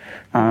others.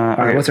 All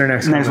right, what's our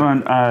next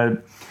one?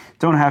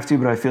 Don't have to,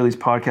 but I feel these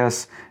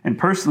podcasts, and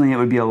personally, it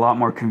would be a lot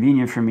more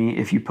convenient for me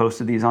if you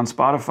posted these on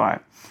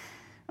Spotify.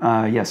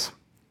 Yes.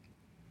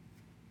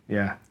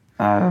 Yeah.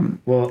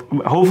 Well,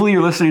 hopefully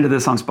you're listening to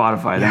this on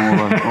Spotify. Then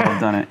we'll have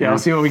done it. Yeah, we'll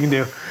see what we can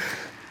do.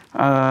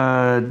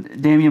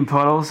 Damian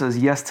Puddle says,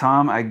 "Yes,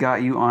 Tom, I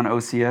got you on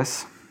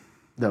OCS."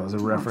 That was a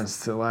reference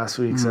to last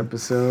week's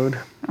episode.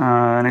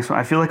 Next one.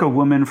 I feel like a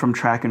woman from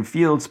track and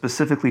field,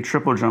 specifically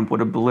triple jump,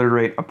 would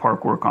obliterate a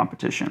parkour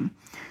competition.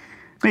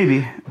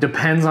 Maybe.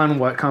 Depends on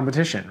what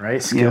competition,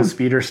 right? Skill,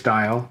 speed, or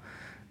style.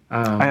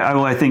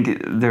 I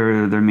think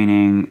they're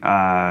meaning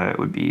it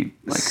would be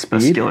like a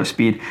skill or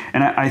speed,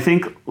 and I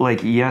think like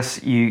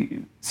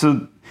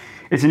so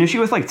it's an issue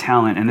with like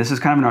talent, and this is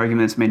kind of an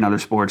argument that's made in other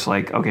sports.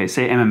 Like, okay,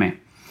 say MMA,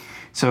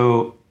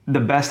 so the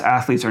best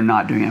athletes are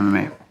not doing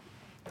MMA,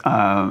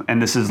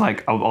 and this is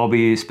like I'll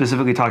be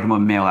specifically talking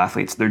about male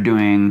athletes. They're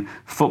doing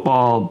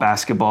football,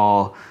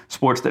 basketball,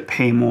 sports that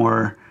pay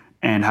more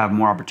and have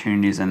more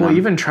opportunities in them. Well,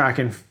 even track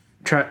and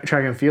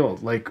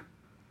field, like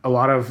a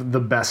lot of the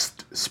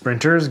best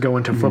sprinters go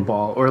into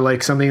football, or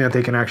like something that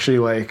they can actually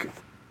like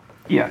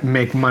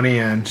make money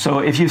in. So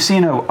if you've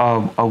seen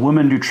a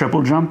woman do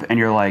triple jump and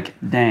you're like,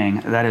 dang,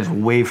 that is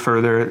way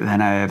further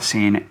than I have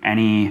seen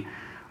any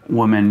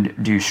woman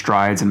do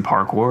strides in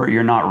parkour,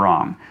 you're not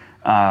wrong.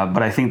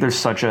 But I think there's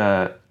such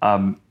a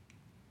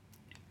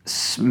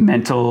specific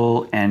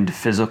mental and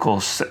physical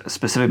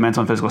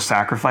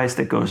sacrifice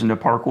that goes into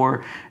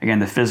parkour. Again,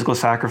 the physical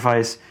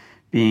sacrifice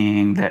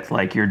being that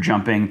like you're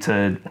jumping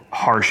to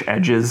harsh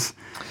edges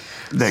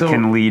that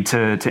can lead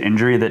to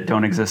injury that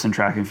don't exist in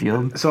track and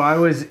field. So I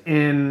was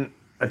in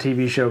a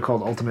TV show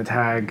called Ultimate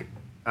Tag.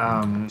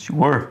 You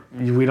were.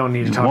 We don't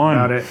need to talk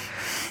about it.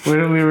 We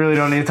really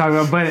don't need to talk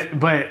about it.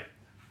 But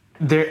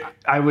there,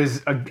 I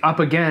was up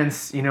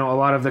against a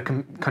lot of the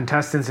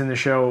contestants in the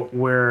show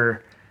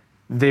where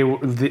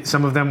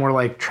some of them were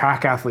like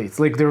track athletes.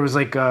 Like there was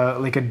like a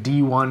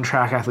D1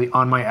 track athlete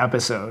on my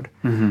episode,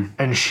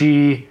 and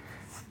she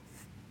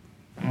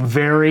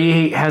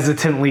very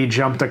hesitantly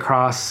jumped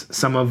across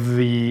some of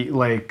the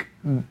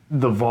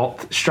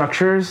vault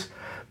structures,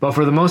 but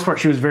for the most part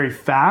she was very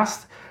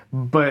fast,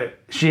 but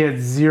she had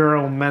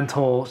zero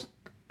mental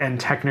and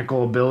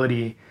technical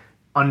ability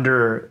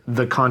under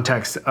the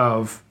context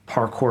of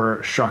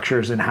parkour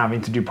structures and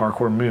having to do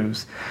parkour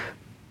moves.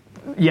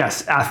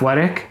 Yes,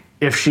 athletic.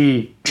 If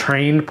she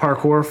trained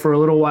parkour for a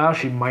little while,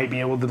 she might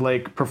be able to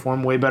like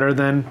perform way better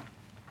than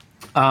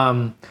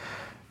some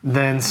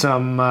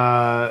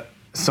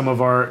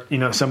of our,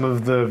 some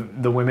of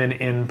the women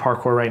in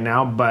parkour right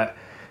now. But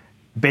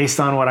based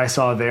on what I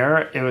saw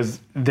there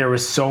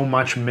was so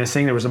much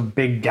missing. There was a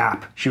big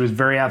gap. She was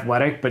very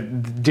athletic,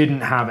 but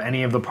didn't have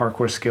any of the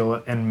parkour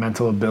skill and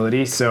mental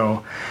ability.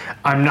 So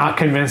I'm not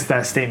convinced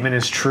that statement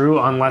is true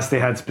unless they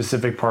had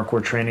specific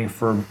parkour training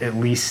for at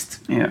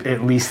least a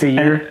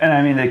year. And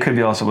I mean, it could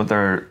be also what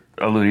they're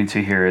alluding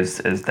to here is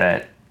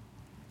that,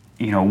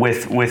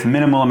 with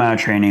minimal amount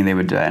of training, they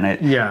would do it.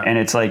 And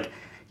it's like,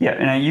 yeah,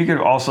 and you could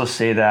also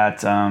say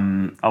that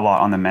a lot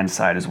on the men's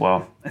side as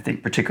well. I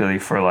think particularly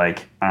for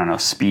like, I don't know,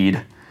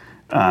 speed.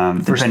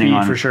 Depending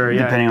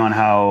on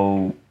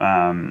how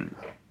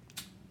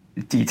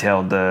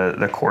detailed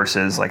the course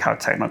is, like how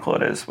technical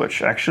it is,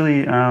 which actually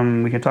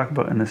we can talk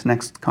about in this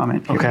next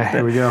comment here. Okay,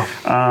 here we go.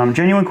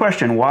 Genuine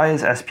question, why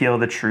is SPL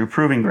the true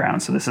proving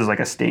ground? So this is like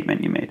a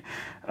statement you made.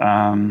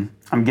 I'm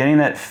getting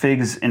that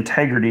FIG's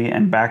integrity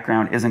and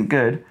background isn't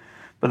good,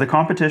 but the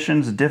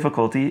competition's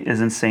difficulty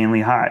is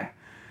insanely high.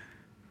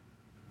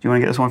 Do you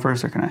want to get this one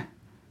first, or can I?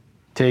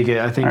 Take it.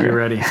 I think you're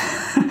ready.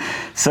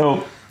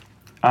 So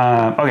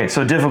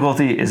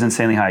difficulty is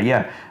insanely high.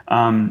 Yeah.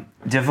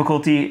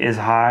 Difficulty is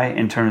high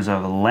in terms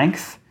of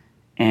length,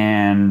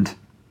 and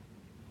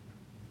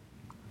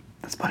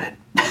that's about it.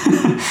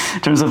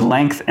 In terms of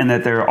length, and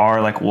that there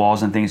are like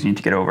walls and things you need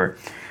to get over.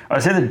 I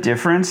would say the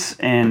difference,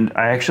 and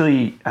I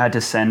actually had to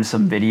send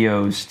some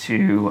videos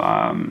to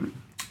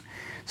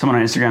someone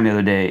on Instagram the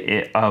other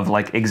day of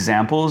like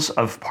examples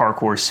of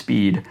parkour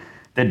speed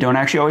that don't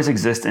actually always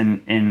exist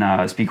in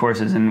speed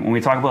courses. And when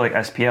we talk about like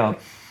SPL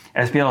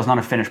is not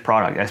a finished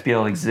product.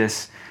 SPL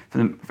exists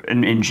in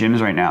gyms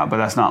right now, but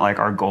that's not like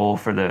our goal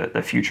for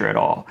the future at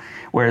all.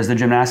 Whereas the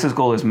gymnastics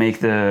goal is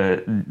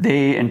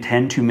they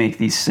intend to make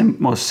the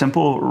most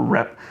simple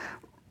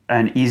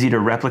and easy to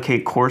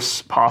replicate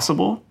course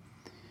possible,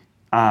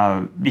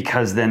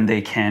 because then they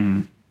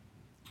can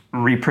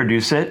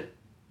reproduce it,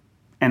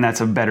 and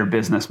that's a better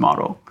business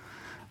model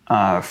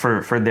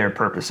for their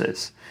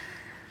purposes.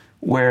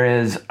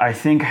 Whereas I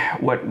think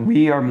what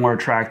we are more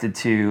attracted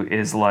to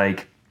is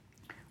like,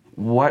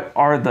 what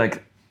are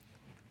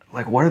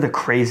the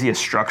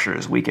craziest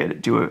structures we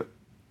could do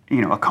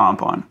a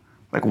comp on?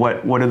 Like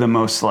what are the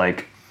most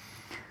like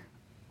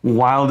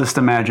wildest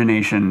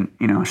imagination,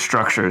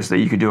 structures that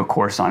you could do a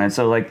course on? And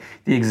so like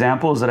the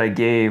examples that I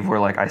gave were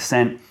like, I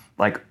sent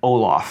like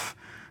Olaf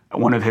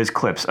one of his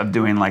clips of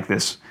doing like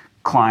this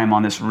climb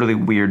on this really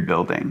weird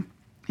building,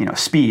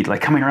 speed,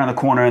 like coming around the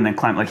corner and then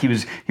climb, like he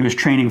was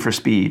training for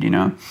speed,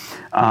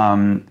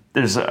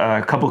 There's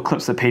a couple of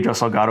clips that Pedro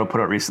Salgado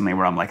put out recently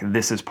where I'm like,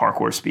 this is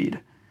parkour speed,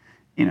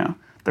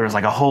 There was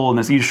like a hole in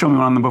this. You just showed me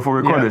one of them before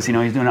we recorded this.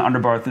 He's doing an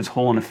underbar through this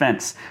hole in a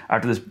fence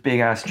after this big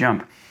ass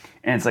jump.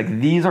 And it's like,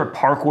 these are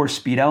parkour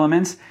speed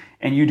elements,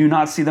 and you do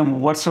not see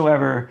them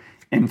whatsoever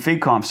in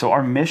FigComp. So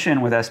our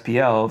mission with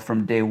SPL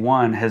from day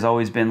one has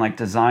always been like,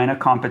 design a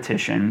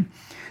competition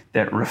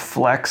that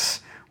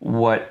reflects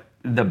what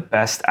the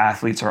best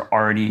athletes are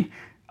already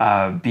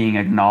being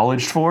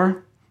acknowledged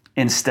for,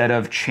 instead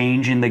of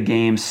changing the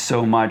game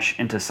so much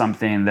into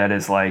something that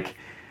is like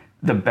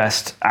the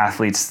best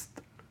athletes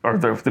or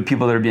the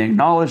people that are being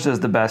acknowledged as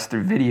the best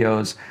through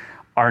videos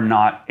are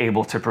not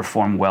able to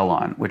perform well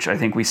on, which I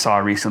think we saw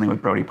recently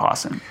with Brody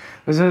Pawson.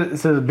 So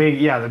the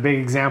big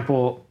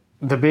example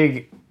that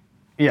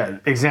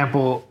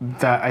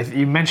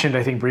you mentioned,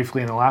 I think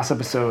briefly in the last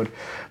episode,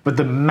 but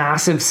the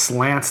massive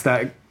slants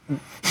that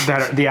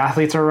the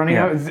athletes are running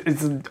out.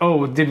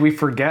 Did we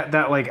forget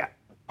that like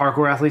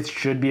parkour athletes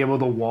should be able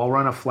to wall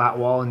run a flat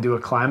wall and do a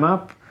climb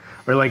up,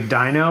 or like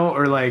dyno,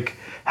 or like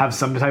have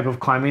some type of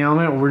climbing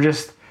element? We're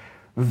just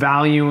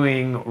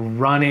valuing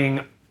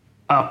running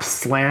up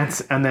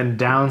slants and then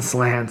down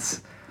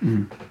slants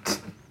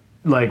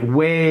like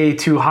way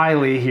too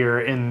highly here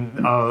in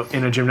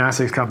a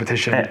gymnastics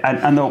competition.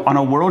 And on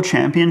a world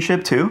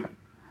championship too,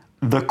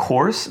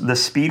 the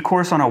speed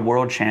course on a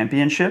world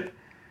championship,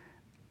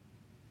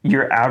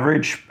 your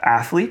average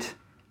athlete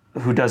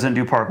who doesn't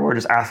do parkour,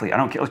 just athlete, I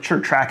don't care, sure,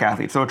 track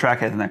athlete, throw a track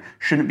athlete in there,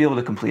 shouldn't be able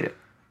to complete it.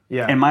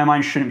 Yeah. In my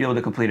mind, shouldn't be able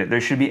to complete it.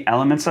 There should be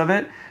elements of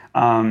it.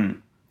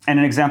 And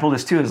an example of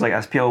this too is like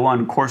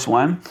SPL1, course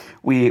 1,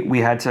 we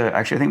had to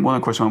actually, I think more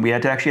than course 1, we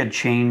had to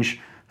change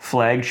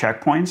flag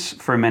checkpoints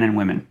for men and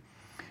women,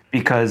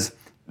 because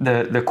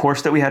the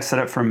course that we had set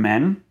up for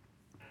men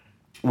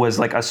was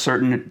like a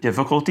certain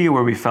difficulty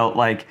where we felt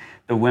like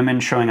the women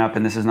showing up,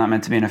 and this is not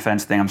meant to be an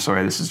offense thing, I'm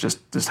sorry, this is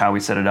just how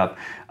we set it up.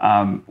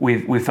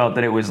 We felt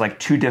that it was like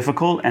too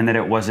difficult and that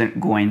it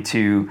wasn't going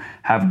to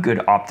have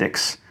good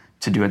optics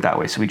to do it that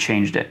way, so we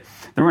changed it.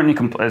 There weren't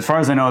any, as far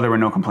as I know, there were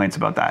no complaints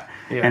about that,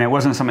 and it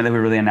wasn't something that we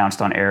really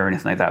announced on air or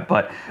anything like that.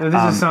 But this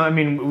is something. I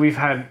mean,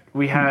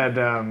 we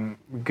had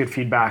good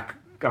feedback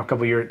a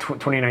couple years,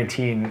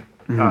 2019.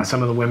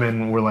 Some of the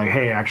women were like,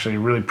 "Hey, actually,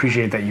 really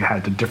appreciate that you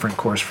had a different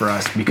course for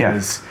us,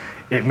 because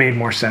it made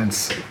more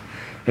sense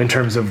in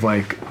terms of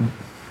like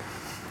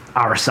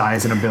our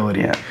size and ability."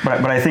 Yeah,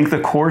 but I think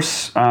the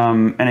course,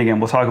 and again,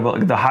 we'll talk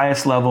about the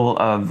highest level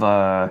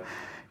of.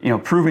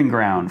 Proving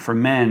ground for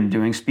men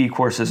doing speed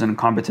courses and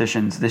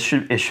competitions. It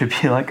should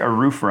be like a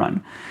roof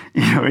run.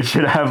 It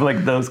should have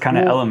like those kind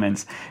of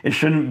elements. It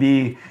shouldn't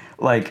be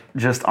like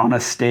just on a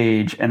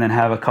stage and then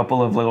have a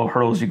couple of little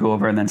hurdles you go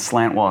over and then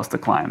slant walls to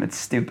climb. It's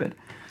stupid.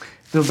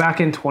 So back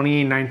in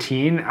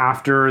 2019,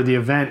 after the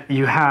event,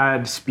 you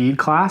had speed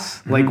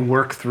class like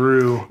work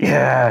through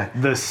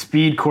the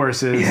speed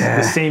courses,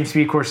 the same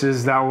speed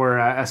courses that were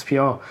at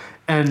SPL,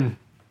 and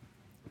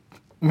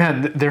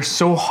man, they're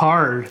so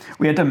hard.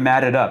 We had to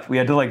mat it up. We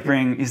had to like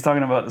bring. He's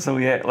talking about. So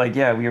we had,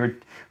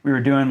 we were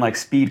doing like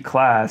speed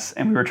class,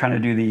 and we were trying to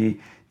do the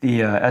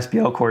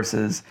SPL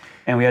courses,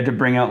 and we had to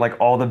bring out like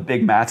all the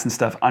big mats and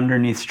stuff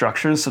underneath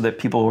structures so that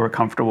people were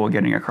comfortable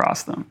getting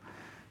across them.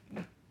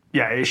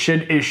 Yeah, it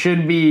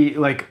should be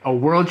like a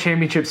world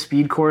championship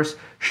speed course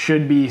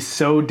should be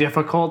so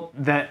difficult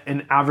that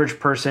an average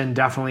person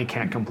definitely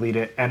can't complete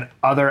it, and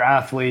other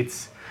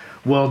athletes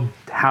will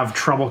have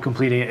trouble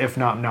completing it, if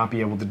not be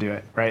able to do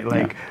it, right?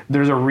 Like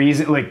there's a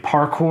reason, like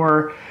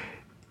parkour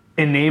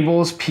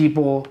enables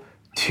people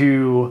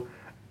to,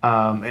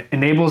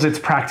 enables its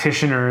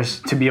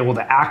practitioners to be able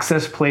to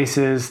access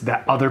places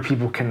that other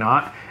people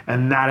cannot.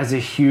 And that is a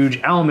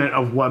huge element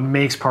of what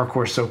makes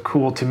parkour so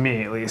cool, to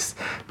me at least.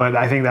 But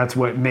I think that's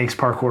what makes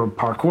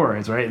parkour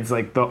is, right? It's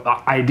like the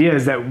idea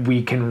is that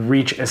we can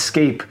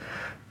escape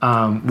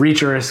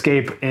reach or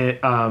escape in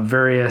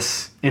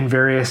various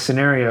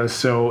scenarios.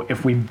 So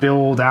if we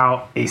build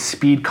out a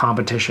speed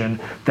competition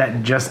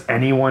that just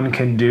anyone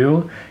can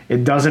do,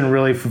 it doesn't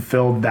really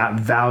fulfill that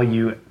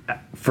value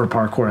for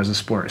parkour as a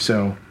sport.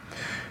 So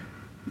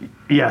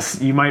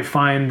yes, you might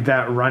find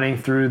that running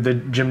through the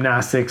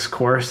gymnastics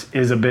course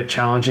is a bit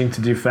challenging to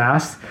do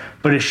fast,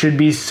 but it should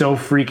be so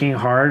freaking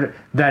hard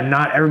that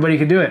not everybody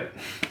can do it.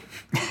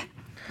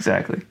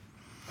 Exactly.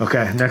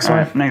 Okay, next one.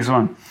 Right, next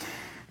one.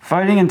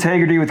 Fighting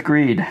integrity with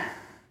greed.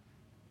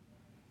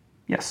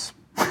 Yes.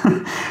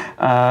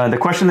 The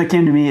question that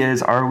came to me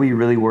is, are we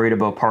really worried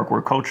about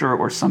parkour culture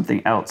or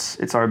something else?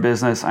 It's our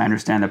business. I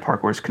understand that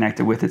parkour is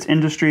connected with its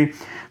industry,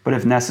 but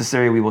if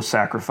necessary, we will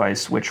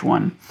sacrifice which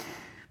one?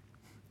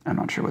 I'm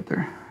not sure what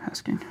they're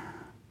asking.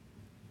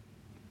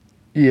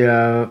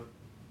 Yeah.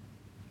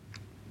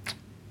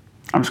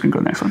 I'm just going to go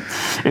to the next one.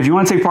 If you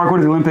want to take parkour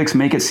to the Olympics,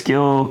 make it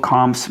skill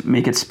comps,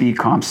 make it speed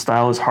comps.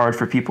 Style is hard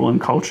for people in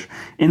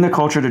the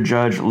culture to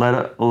judge.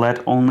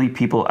 Let only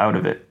people out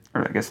of it.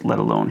 Or I guess let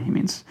alone, he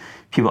means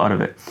people out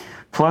of it.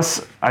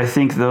 Plus, I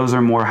think those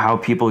are more how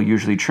people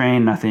usually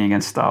train. Nothing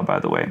against style, by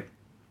the way.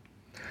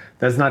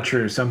 That's not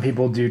true. Some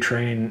people do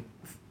train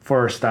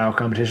for style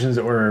competitions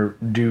or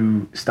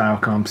do style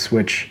comps,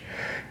 which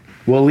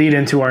will lead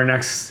into our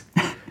next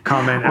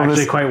comment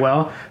quite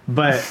well.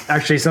 But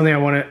actually something I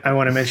want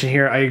to mention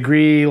here, I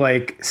agree,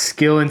 like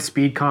skill and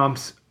speed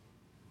comps,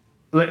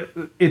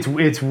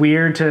 it's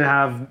weird to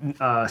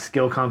have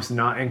skill comps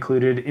not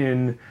included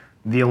in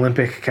the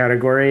Olympic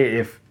category.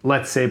 If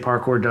let's say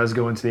parkour does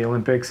go into the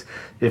Olympics,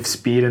 if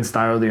speed and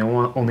style are the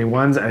only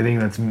ones, I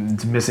think it's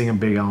missing a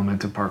big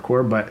element of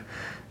parkour, but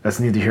that's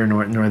neither here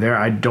nor there.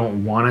 I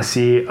don't want to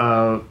see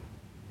a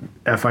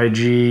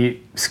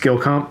FIG skill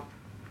comp,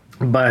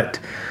 but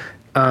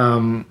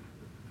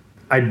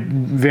I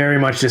very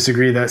much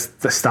disagree that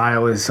the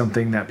style is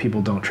something that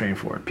people don't train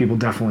for. People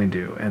definitely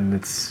do, and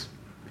it's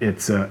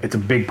a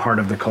big part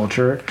of the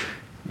culture.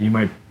 You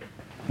might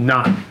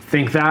not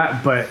think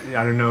that, but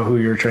I don't know who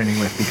you're training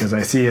with because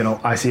I see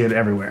it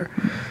everywhere.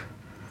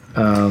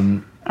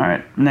 All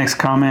right, next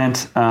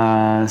comment.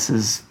 This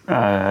is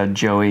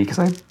Joey, because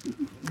I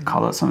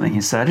called out something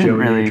he said.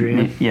 Joey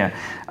Adrian.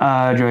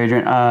 Joey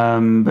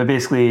Adrian. But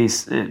basically,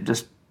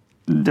 just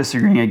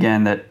disagreeing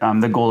again that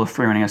the goal of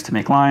freerunning is to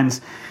make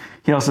lines.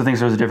 He also thinks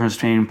there's a difference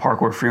between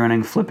parkour,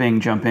 freerunning, flipping,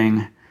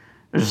 jumping.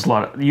 There's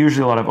just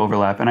usually a lot of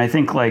overlap, and I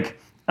think like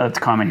let's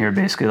comment here.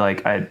 Basically,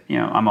 like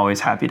I'm always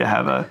happy to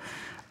have the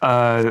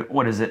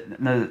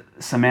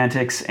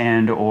semantics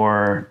and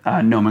or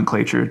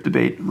nomenclature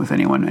debate with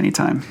anyone,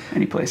 anytime,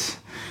 any place.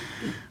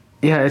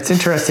 Yeah, it's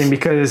interesting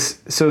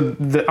because so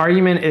the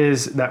argument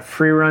is that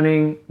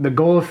the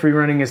goal of free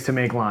running is to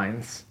make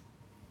lines.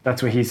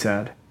 That's what he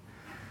said.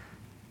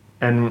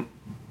 And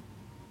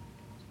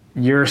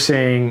you're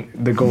saying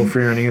the goal of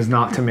free running is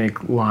not to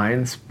make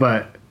lines,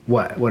 but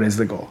what is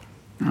the goal?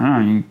 I don't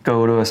know, you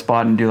go to a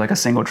spot and do like a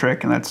single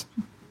trick, and that's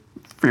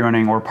free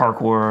running or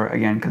parkour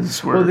again,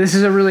 because Well, this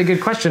is a really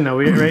good question though,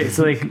 right? It's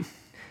like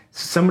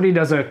somebody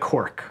does a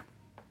cork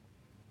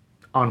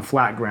on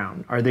flat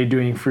ground. Are they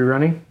doing free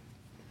running?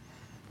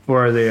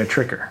 Or are they a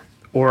tricker?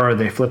 Or are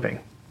they flipping?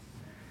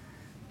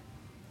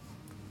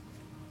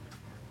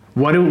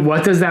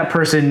 What does that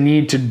person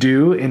need to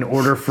do in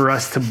order for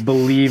us to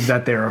believe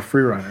that they're a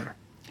free runner?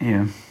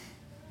 Yeah.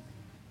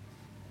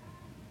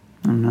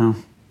 I don't know.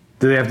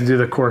 Do they have to do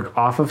the cork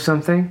off of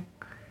something?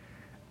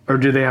 Or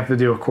do they have to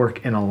do a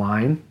cork in a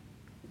line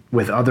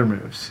with other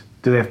moves?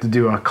 Do they have to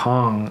do a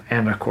Kong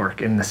and a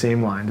cork in the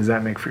same line? Does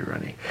that make free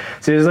running?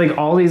 So there's like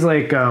all these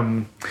like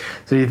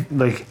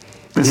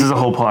this is a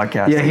whole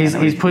podcast. Yeah,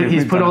 he's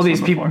put all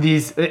these people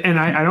and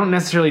I don't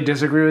necessarily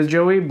disagree with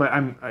Joey, but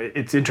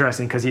it's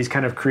interesting because he's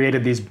kind of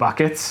created these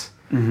buckets.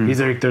 Mm-hmm. He's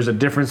like, there's a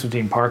difference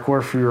between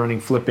parkour, free running,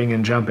 flipping,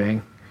 and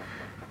jumping,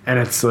 and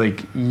it's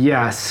like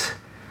yes,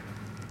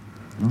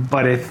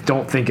 but I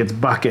don't think it's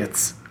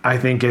buckets. I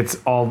think it's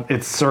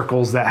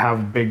circles that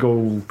have big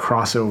old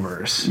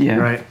crossovers. Yeah.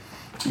 Right.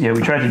 Yeah,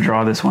 we tried to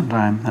draw this one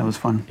time. That was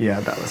fun. Yeah,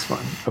 that was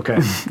fun. Okay,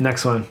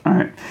 next one. All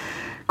right.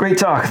 Great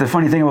talk. The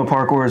funny thing about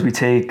parkour is we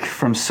take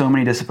from so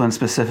many disciplines,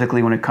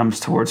 specifically when it comes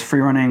towards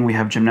free running. We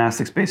have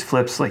gymnastics-based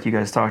flips, like you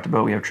guys talked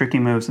about. We have tricky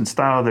moves and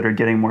style that are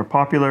getting more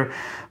popular,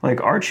 like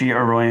Archie,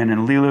 Aroyan,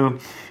 and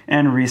Lilu.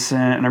 And a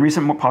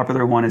recent more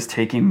popular one is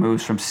taking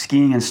moves from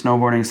skiing and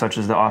snowboarding, such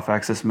as the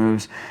off-axis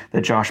moves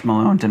that Josh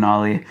Malone,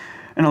 Denali,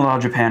 and Allow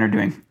Japan are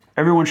doing.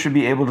 Everyone should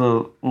be able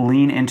to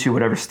lean into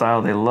whatever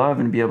style they love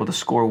and be able to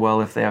score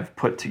well if they have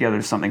put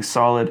together something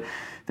solid.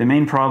 The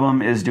main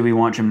problem is, do we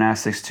want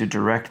gymnastics to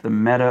direct the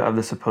meta of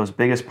the supposed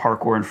biggest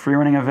parkour and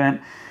freerunning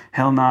event?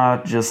 Hell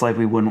nah, just like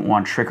we wouldn't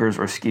want trickers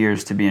or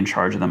skiers to be in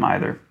charge of them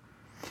either.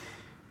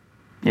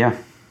 Yeah.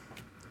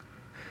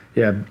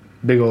 Yeah,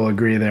 big ol'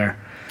 agree there.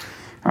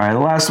 All right, the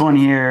last one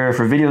here.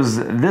 For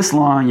videos this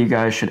long, you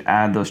guys should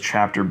add those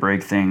chapter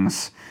break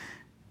things.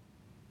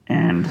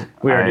 And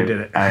we already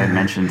did it. I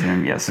mentioned to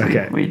him, yes,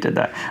 okay. we did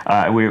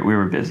that. We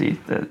were busy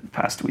the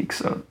past week,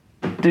 so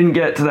Didn't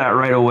get to that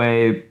right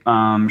away.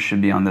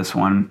 Should be on this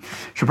one.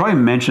 Should probably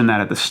mention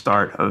that at the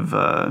start of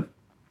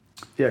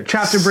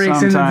chapter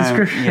breaks in the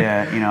description.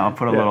 Yeah, I'll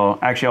put a little.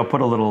 Actually, I'll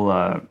put a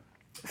little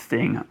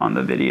thing on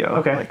the video.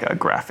 Okay. Like a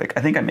graphic.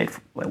 I think I made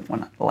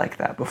one like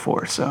that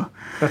before. So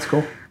that's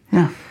cool.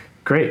 Yeah.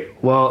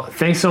 Great. Well,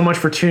 thanks so much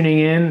for tuning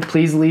in.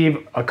 Please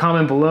leave a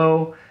comment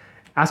below.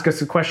 Ask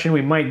us a question.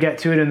 We might get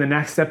to it in the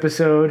next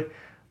episode.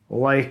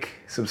 Like,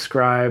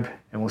 subscribe,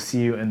 and we'll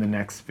see you in the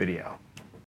next video.